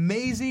is an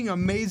amazing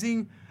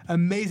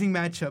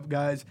matchup,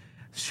 guys.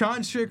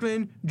 Sean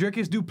Strickland,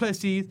 Dricus Du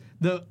Plessis.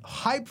 The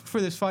hype for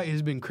this fight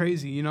has been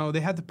crazy. You know, they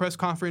had the press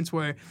conference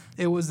where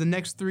it was the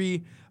next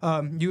three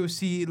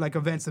UFC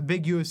events, the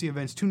big UFC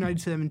events,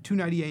 297,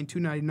 298, and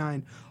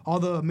 299. All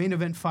the main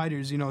event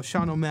fighters, you know,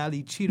 Sean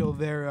O'Malley, Chito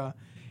Vera,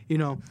 you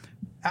know,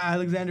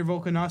 Alexander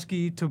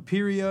Volkanovski,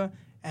 Topuria,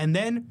 and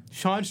then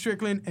Sean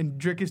Strickland and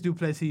Dricus Du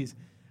Plessis.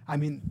 I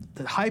mean,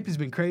 the hype has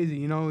been crazy.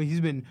 You know, he's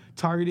been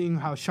targeting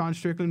how Sean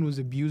Strickland was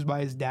abused by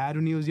his dad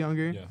when he was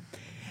younger. Yeah.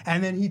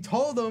 And then he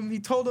told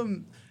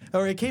him,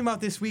 or it came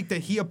out this week that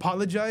he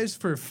apologized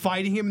for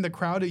fighting him in the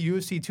crowd at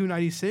UFC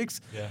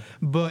 296. Yeah.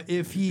 But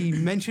if he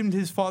mentioned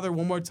his father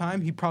one more time,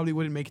 he probably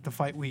wouldn't make it to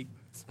fight week.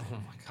 Oh, my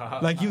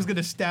God. Like, he was going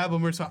to stab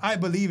him or something. I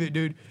believe it,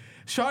 dude.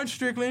 Sean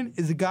Strickland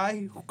is a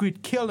guy who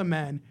could kill a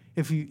man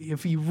if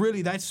he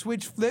really, that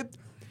switch flipped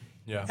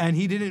and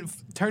he didn't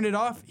turn it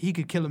off, he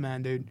could kill a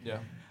man, dude. Yeah.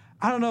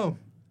 I don't know.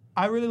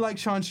 I really like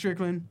Sean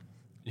Strickland.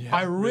 Yeah,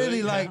 I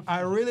really like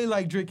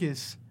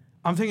Dricus.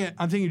 I'm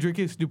thinking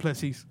Dricus Du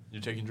Plessis.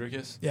 You're taking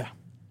Dricus? Yeah.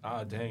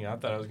 Ah, dang. I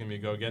thought I was going to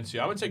go against you.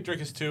 I'm going to take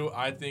Dricus, too.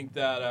 I think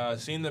that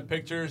seeing the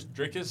pictures,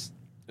 Dricus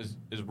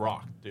is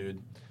rocked,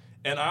 dude.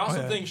 And I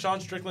also think Sean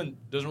Strickland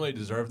doesn't really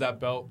deserve that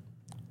belt,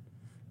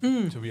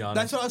 to be honest.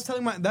 That's what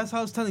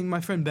I was telling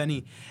my friend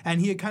Benny,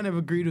 and he had kind of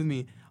agreed with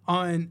me.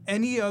 On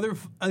any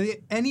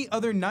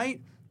other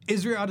night,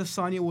 Israel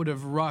Adesanya would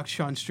have rocked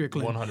Sean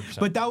Strickland. 100%.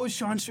 But that was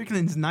Sean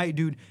Strickland's night,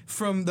 dude.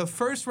 From the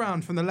first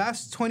round, from the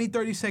last 20,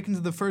 30 seconds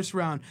of the first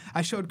round,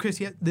 I showed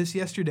Chris this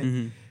yesterday.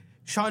 Mm-hmm.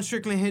 Sean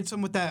Strickland hits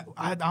him with that,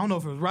 I don't know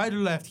if it was right or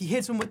left. He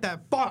hits him with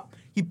that bop.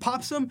 He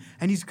pops him,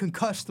 and he's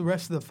concussed the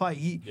rest of the fight.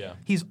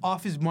 He's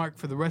off his mark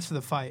for the rest of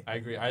the fight. I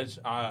agree. I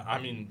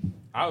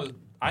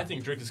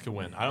think Dricus could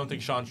win. I don't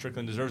think Sean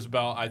Strickland deserves a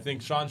belt. I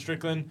think Sean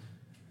Strickland...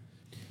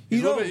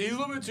 He's a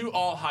little bit too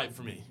all hype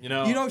for me, you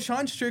know? You know,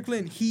 Sean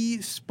Strickland,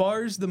 he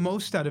spars the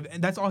most out of it.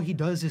 And that's all he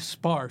does is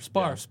spar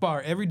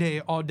every day,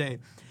 all day.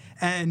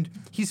 And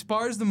he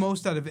spars the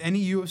most out of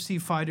any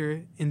UFC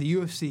fighter in the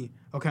UFC,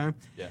 okay?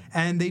 Yeah.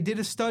 And they did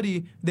a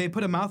study. They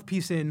put a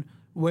mouthpiece in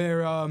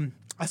where...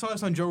 I saw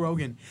this on Joe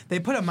Rogan. They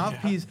put a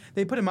mouthpiece. Yeah.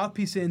 They put a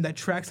mouthpiece in that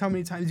tracks how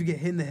many times you get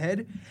hit in the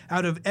head.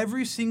 Out of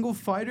every single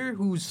fighter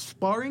who's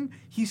sparring,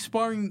 he's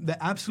sparring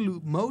the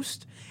absolute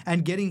most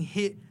and getting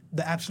hit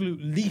the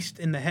absolute least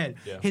in the head.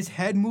 Yeah. His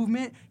head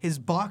movement, his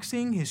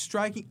boxing, his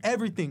striking,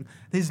 everything.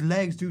 His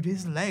legs, dude.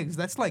 His legs.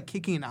 That's like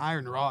kicking an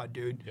iron rod,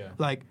 dude. Yeah.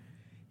 Like,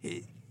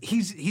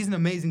 he's an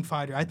amazing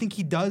fighter. I think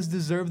he does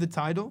deserve the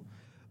title,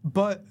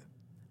 but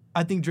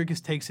I think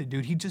Dricus takes it,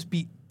 dude. He just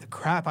beat the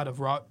crap out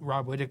of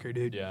Rob Whittaker,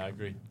 dude. Yeah, I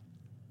agree.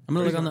 I'm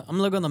gonna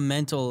look on the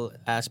mental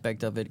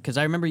aspect of it, because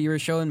I remember you were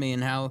showing me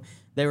and how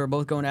they were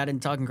both going at it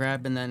and talking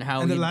crap, and then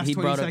how he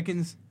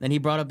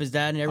brought up his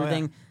dad and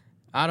everything. Oh,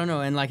 yeah. I don't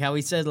know, and like how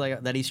he said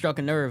like that he struck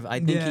a nerve. I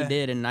think he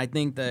did, and I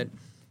think that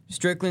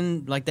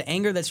Strickland, like the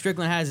anger that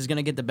Strickland has, is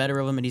gonna get the better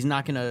of him, and he's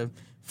not gonna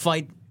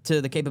fight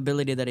to the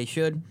capability that he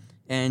should.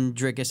 And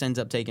Dricus ends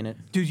up taking it.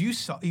 Dude, you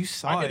saw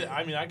it.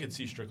 I could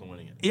see Strickland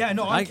winning it. Yeah,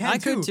 no, I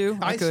could too.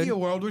 I could see a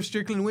world where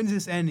Strickland wins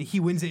this, and he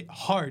wins it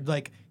hard.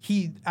 Like,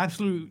 he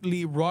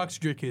absolutely rocks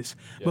Dricus.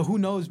 Yeah. But who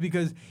knows?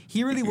 Because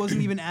he really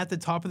wasn't even at the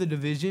top of the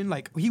division.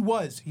 Like, he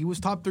was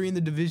top 3 in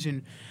the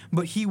division,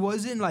 but he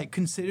wasn't, like,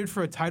 considered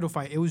for a title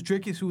fight. It was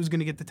Dricus who was going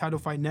to get the title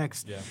fight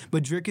next. Yeah.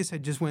 But Dricus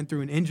had just went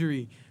through an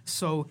injury,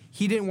 so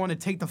he didn't want to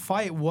take the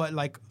fight,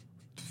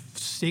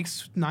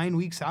 6-9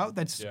 weeks out?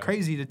 That's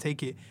crazy to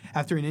take it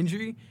after an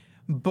injury.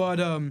 But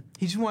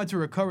he just wanted to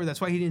recover.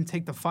 That's why he didn't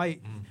take the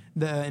fight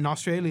in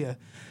Australia.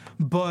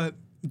 But,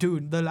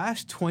 dude, the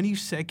last 20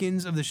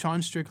 seconds of the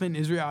Sean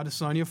Strickland-Israel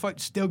Adesanya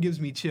fight still gives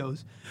me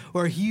chills.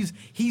 Where he's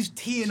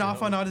teeing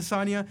off on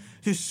Adesanya,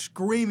 just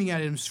screaming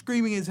at him,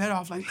 screaming his head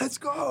off, like, let's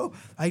go!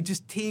 Like,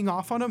 just teeing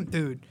off on him.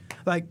 Dude,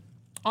 like,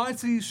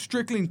 honestly,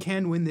 Strickland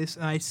can win this,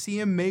 and I see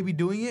him maybe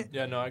doing it.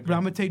 Yeah, no, I agree. But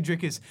I'm going to take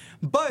Dricus.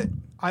 But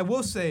I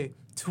will say,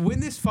 to win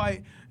this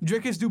fight,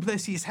 Dricus Du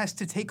Plessis has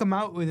to take him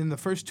out within the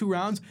first 2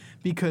 rounds,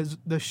 because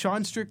the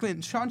Sean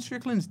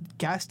Strickland's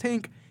gas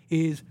tank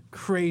is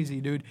crazy,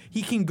 dude.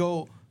 He can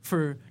go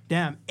for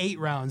 8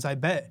 rounds, I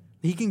bet.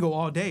 He can go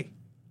all day,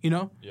 you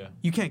know? Yeah.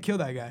 You can't kill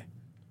that guy.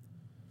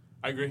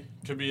 I agree.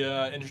 Could be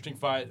an interesting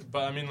fight,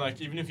 but I mean, like,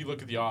 even if you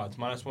look at the odds,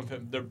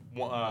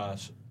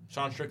 -150,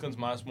 Sean Strickland's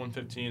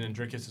 -115 and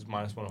Dricus is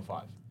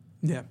 -105.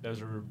 Yeah.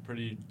 Those are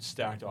pretty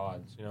stacked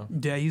odds, you know?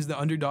 Yeah, he's the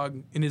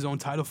underdog in his own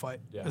title fight.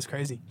 Yeah. That's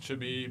crazy. Should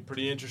be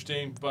pretty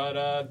interesting.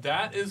 But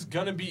that is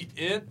going to be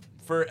it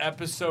for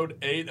episode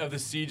 8 of the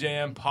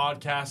CJM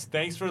Podcast.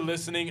 Thanks for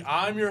listening.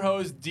 I'm your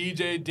host,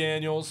 DJ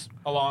Daniels,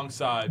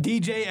 alongside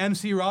DJ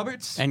MC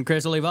Roberts. And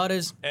Chris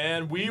Olivares.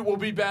 And we will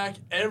be back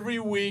every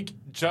week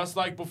just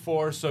like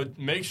before, so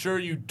make sure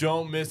you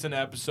don't miss an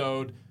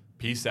episode.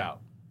 Peace out.